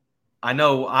I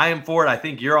know I am for it. I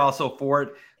think you're also for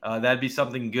it. That'd be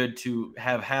something good to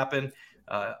have happen.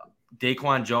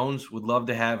 Daquan Jones, would love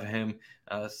to have him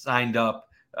signed up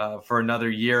for another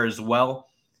year as well.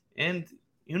 And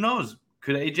who knows,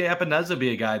 could AJ Epineza be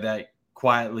a guy that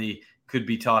quietly could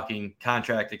be talking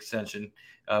contract extension?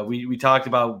 We talked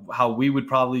about how we would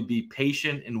probably be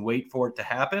patient and wait for it to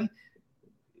happen.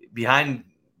 Behind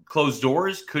closed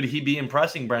doors, could he be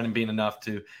impressing Brandon Beane enough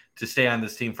to stay on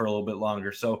this team for a little bit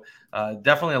longer? So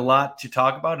definitely a lot to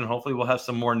talk about, and hopefully we'll have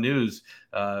some more news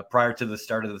prior to the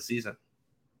start of the season.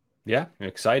 Yeah,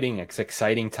 exciting. It's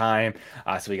exciting time.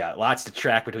 So we got lots to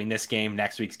track between this game,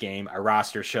 next week's game, our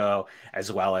roster show,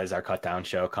 as well as our cut down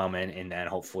show coming, and then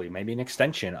hopefully maybe an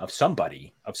extension of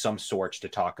somebody of some sorts to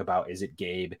talk about. Is it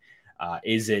Gabe?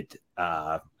 Is it?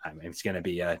 It's going to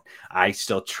be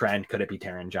trend. Could it be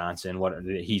Taron Johnson? What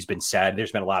he's been said.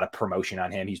 There's been a lot of promotion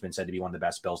on him. He's been said to be one of the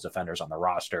best Bills defenders on the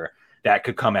roster. That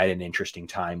could come at an interesting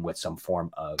time with some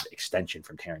form of extension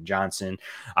from Taron Johnson.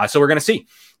 So we're going to see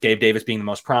Gabe Davis being the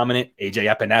most prominent.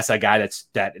 AJ Epinesa, a guy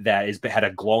that has had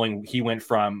a glowing. He went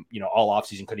from all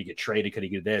offseason, could he get traded? Could he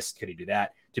do this? Could he do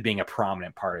that? To being a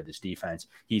prominent part of this defense.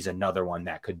 He's another one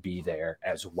that could be there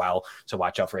as well. So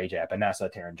watch out for AJ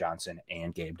Epinesa, Taron Johnson,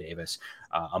 and Gabe Davis,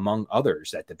 among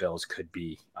others that the Bills could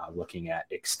be looking at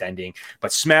extending.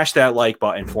 But smash that like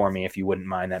button for me if you wouldn't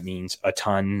mind. That means a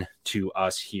ton to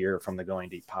us here from the Going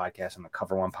Deep podcast and the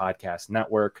Cover One Podcast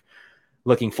Network.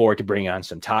 Looking forward to bringing on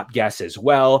some top guests as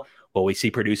well. Will we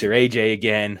see producer AJ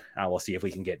again? We'll see if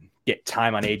we can get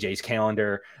time on AJ's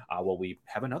calendar. Will we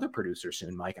have another producer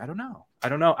soon, Mike? I don't know. I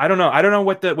don't know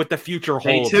what the future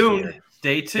holds.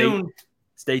 Stay tuned.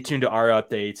 Stay tuned to our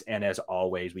updates. And as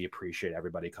always, we appreciate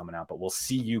everybody coming out. But we'll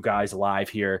see you guys live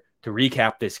here to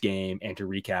recap this game and to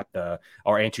recap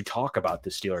and to talk about the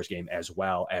Steelers game as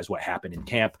well as what happened in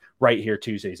camp right here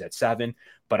Tuesdays at 7.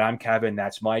 But I'm Kevin.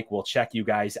 That's Mike. We'll check you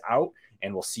guys out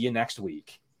and we'll see you next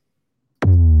week.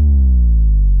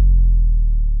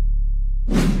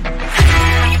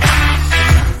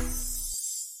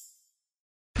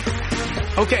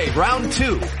 Okay, round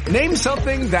 2. Name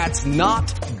something that's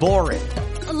not boring.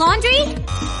 A laundry?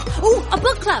 Ooh, a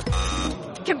book club.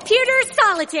 Computer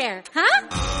solitaire,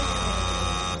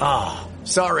 huh?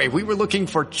 Sorry, we were looking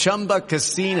for Chumba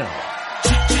Casino.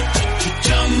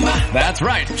 That's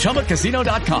right.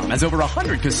 ChumbaCasino.com has over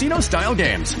 100 casino-style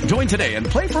games. Join today and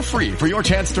play for free for your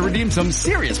chance to redeem some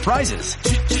serious prizes.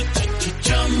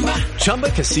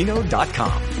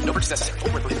 ChumbaCasino.com. No purchase necessary.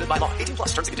 Void where prohibited by law. 18+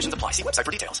 terms and conditions apply. See website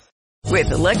for details. With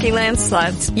the Lucky Land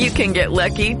Slots, you can get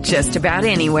lucky just about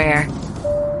anywhere.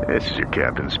 This is your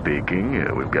captain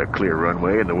speaking. We've got clear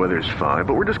runway and the weather's fine,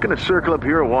 but we're just going to circle up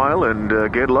here a while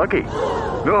and get lucky.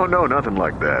 No, nothing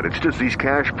like that. It's just these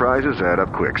cash prizes add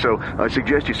up quick. So I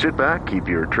suggest you sit back, keep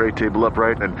your tray table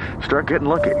upright, and start getting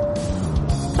lucky.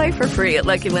 Play for free at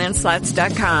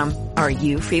LuckyLandSlots.com. Are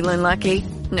you feeling lucky?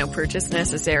 No purchase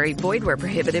necessary. Void where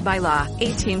prohibited by law.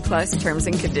 18+ terms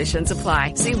and conditions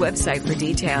apply. See website for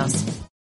details.